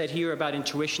that were said here about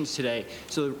intuitions today,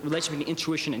 so the relation between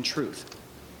intuition and truth.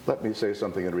 Let me say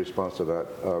something in response to that.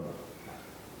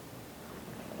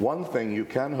 One thing you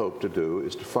can hope to do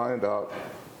is to find out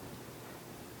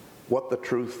what the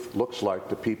truth looks like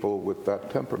to people with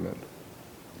that temperament.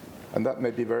 And that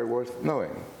may be very worth knowing.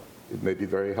 It may be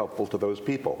very helpful to those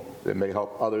people. It may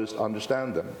help others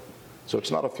understand them. So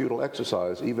it's not a futile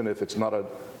exercise, even if it's not an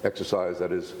exercise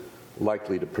that is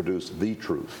likely to produce the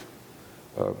truth.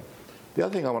 The other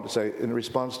thing I want to say in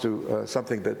response to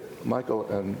something that Michael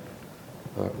and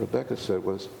Rebecca said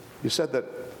was, you said that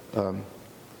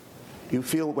you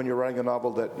feel when you're writing a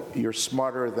novel that you're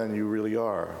smarter than you really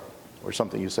are, or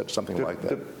something. You said something like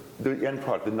that. The end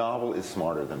product, the novel is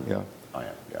smarter than I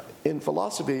am. Yeah. In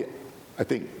philosophy, I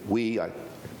think I don't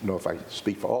know if I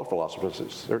speak for all philosophers, I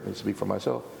certainly speak for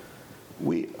myself,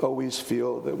 we always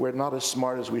feel that we're not as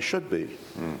smart as we should be,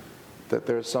 that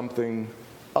there's something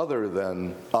other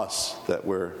than us that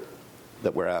we're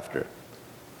after.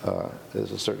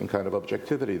 There's a certain kind of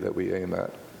objectivity that we aim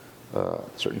at, a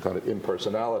certain kind of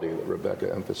impersonality that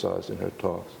Rebecca emphasized in her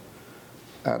talks.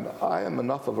 And I am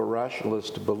enough of a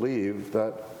rationalist to believe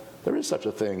that there is such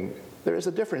a thing. There is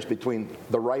a difference between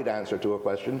the right answer to a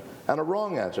question and a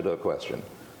wrong answer to a question.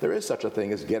 There is such a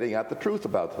thing as getting at the truth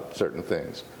about certain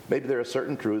things. Maybe there are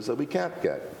certain truths that we can't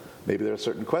get. Maybe there are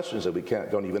certain questions that we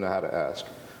don't even know how to ask.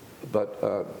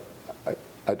 But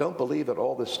I don't believe that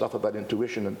all this stuff about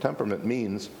intuition and temperament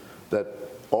means that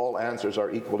all answers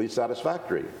are equally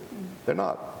satisfactory. They're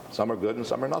not. Some are good and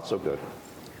some are not so good.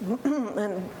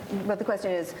 But the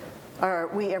question is, are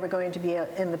we ever going to be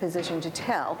in the position to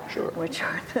tell which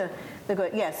are the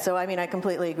good? Yes, so I mean, I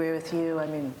completely agree with you. I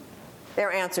mean, there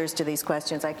are answers to these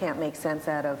questions. I can't make sense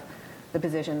out of the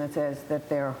position that says that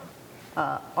there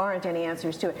aren't any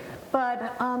answers to it.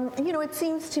 But, it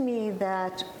seems to me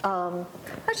that,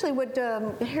 actually,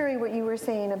 Harry, what you were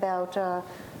saying about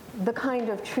the kind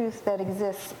of truth that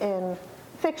exists in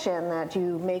fiction, that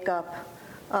you make up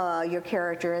your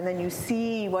character and then you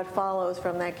see what follows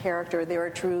from that character. There are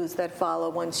truths that follow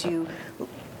once you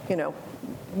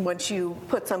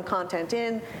put some content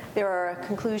in. There are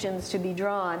conclusions to be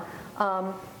drawn.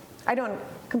 I don't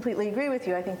completely agree with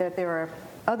you. I think that there are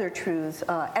other truths,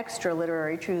 extra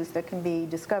literary truths that can be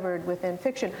discovered within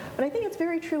fiction. But I think it's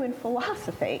very true in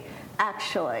philosophy,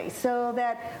 actually. So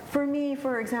that for me,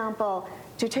 for example,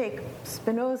 to take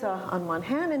Spinoza on one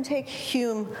hand and take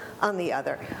Hume on the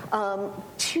other,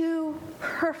 two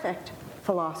perfect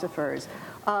philosophers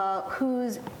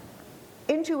whose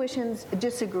intuitions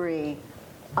disagree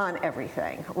on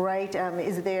everything, right?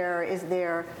 Is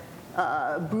there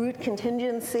brute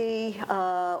contingency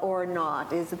or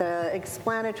not? Is the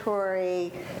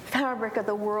explanatory fabric of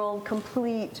the world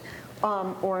complete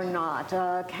or not?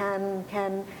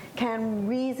 Can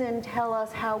reason tell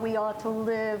us how we ought to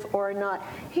live or not?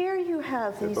 Here you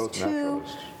have these two.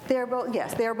 They're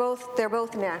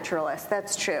both naturalists.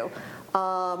 That's true.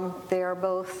 They are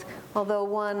both, although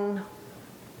one.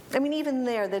 I mean, even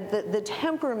there, the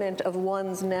temperament of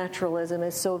one's naturalism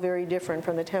is so very different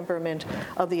from the temperament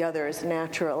of the other's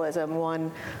naturalism.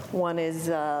 One is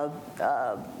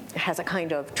has a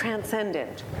kind of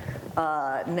transcendent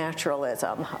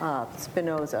naturalism.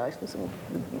 Spinoza,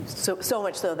 so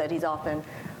much so that he's often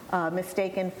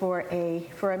mistaken for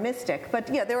a mystic. But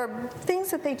yeah, there are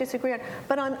things that they disagree on.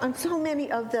 But on so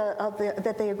many of the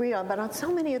that they agree on, but on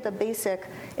so many of the basic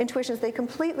intuitions, they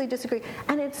completely disagree.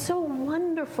 And it's so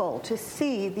wonderful to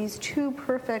see these two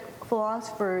perfect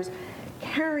philosophers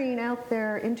carrying out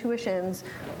their intuitions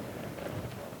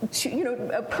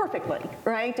perfectly,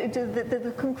 right?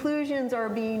 The conclusions are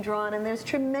being drawn, and there's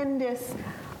tremendous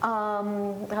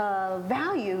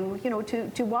value,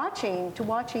 to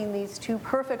watching these two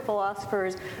perfect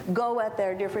philosophers go at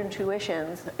their different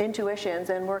intuitions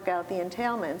and work out the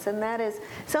entailments. And that is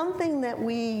something that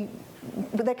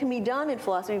can be done in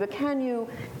philosophy, but can you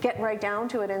get right down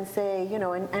to it and say,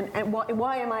 and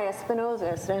why am I a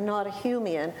Spinozist and not a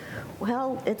Humean?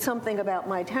 Well, it's something about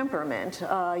my temperament.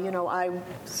 I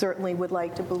certainly would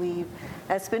like to believe,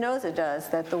 as Spinoza does,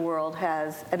 that the world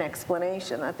has an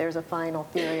explanation, that there's a final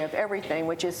theory of everything,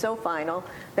 which is so final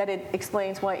that it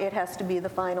explains why it has to be the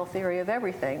final theory of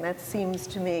everything. That seems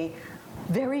to me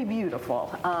very beautiful.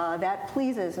 That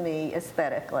pleases me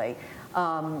aesthetically.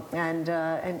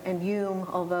 And Hume,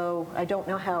 although I don't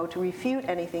know how to refute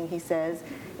anything he says,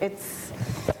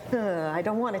 I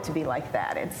don't want it to be like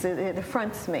that. It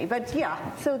affronts me. But yeah,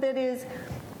 so that is.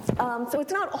 So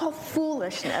it's not all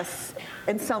foolishness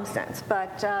in some sense,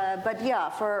 but yeah,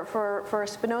 for a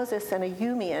Spinozist and a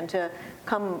Humean to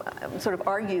come sort of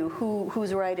argue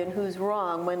who's right and who's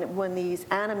wrong when these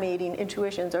animating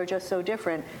intuitions are just so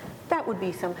different, that would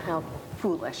be somehow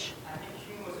foolish. I think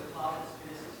Hume was a Calvinist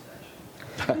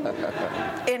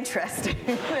physicist, actually. Interesting.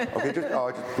 Okay,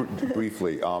 just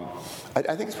briefly,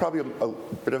 I think it's probably a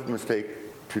bit of a mistake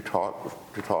to talk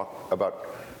about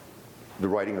the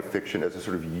writing of fiction as a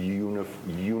sort of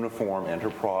uniform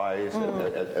enterprise,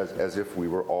 as if we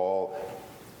were all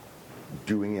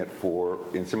doing it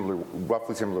in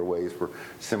roughly similar ways for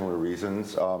similar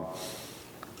reasons.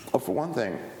 For one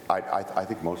thing, I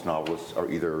think most novelists are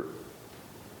either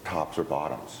tops or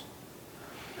bottoms.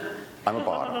 I'm a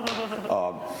bottom.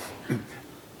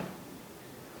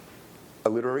 a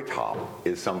literary top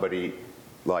is somebody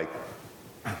like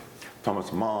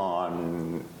Thomas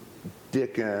Mann,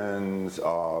 Dickens,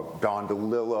 Don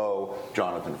DeLillo,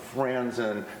 Jonathan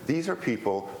Franzen. These are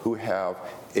people who have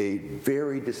a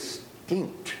very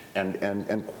distinct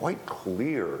and quite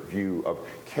clear view of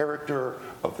character,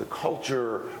 of the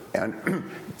culture, and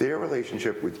their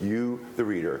relationship with you, the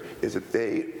reader, is that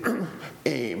they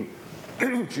aim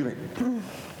excuse me,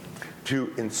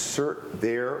 to insert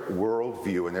their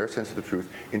worldview and their sense of the truth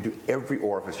into every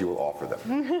orifice you will offer them.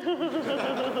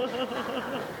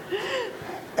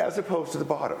 As opposed to the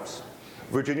bottoms.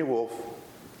 Virginia Woolf,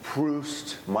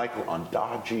 Proust, Michael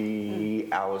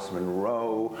Ondaatje, Alice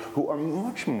Munro, who are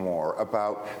much more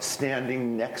about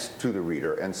standing next to the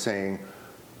reader and saying,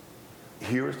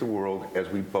 here's the world as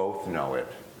we both know it.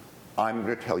 I'm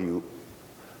going to tell you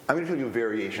a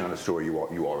variation on a story you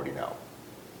already know.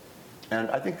 And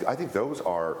I think those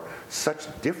are such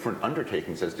different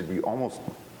undertakings as to be almost,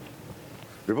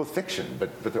 they're both fiction,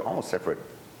 but they're almost separate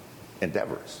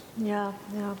endeavors. Yeah.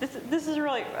 This is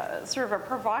really sort of a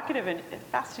provocative and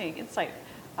fascinating insight.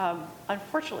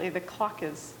 Unfortunately, the clock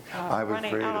is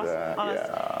running out on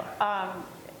us.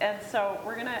 And so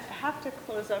we're going to have to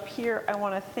close up here. I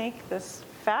want to thank this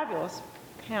fabulous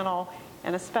panel,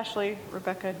 and especially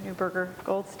Rebecca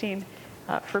Goldstein,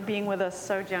 for being with us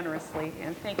so generously.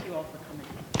 And thank you all for coming.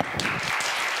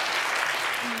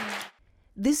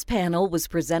 This panel was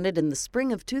presented in the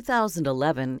spring of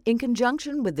 2011 in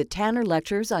conjunction with the Tanner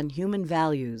Lectures on Human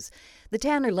Values. The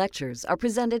Tanner Lectures are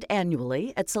presented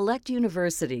annually at select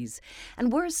universities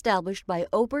and were established by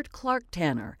Obert Clark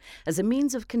Tanner as a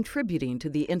means of contributing to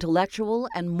the intellectual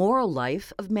and moral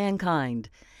life of mankind.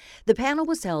 The panel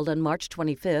was held on March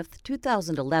 25,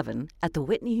 2011 at the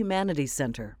Whitney Humanities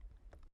Center.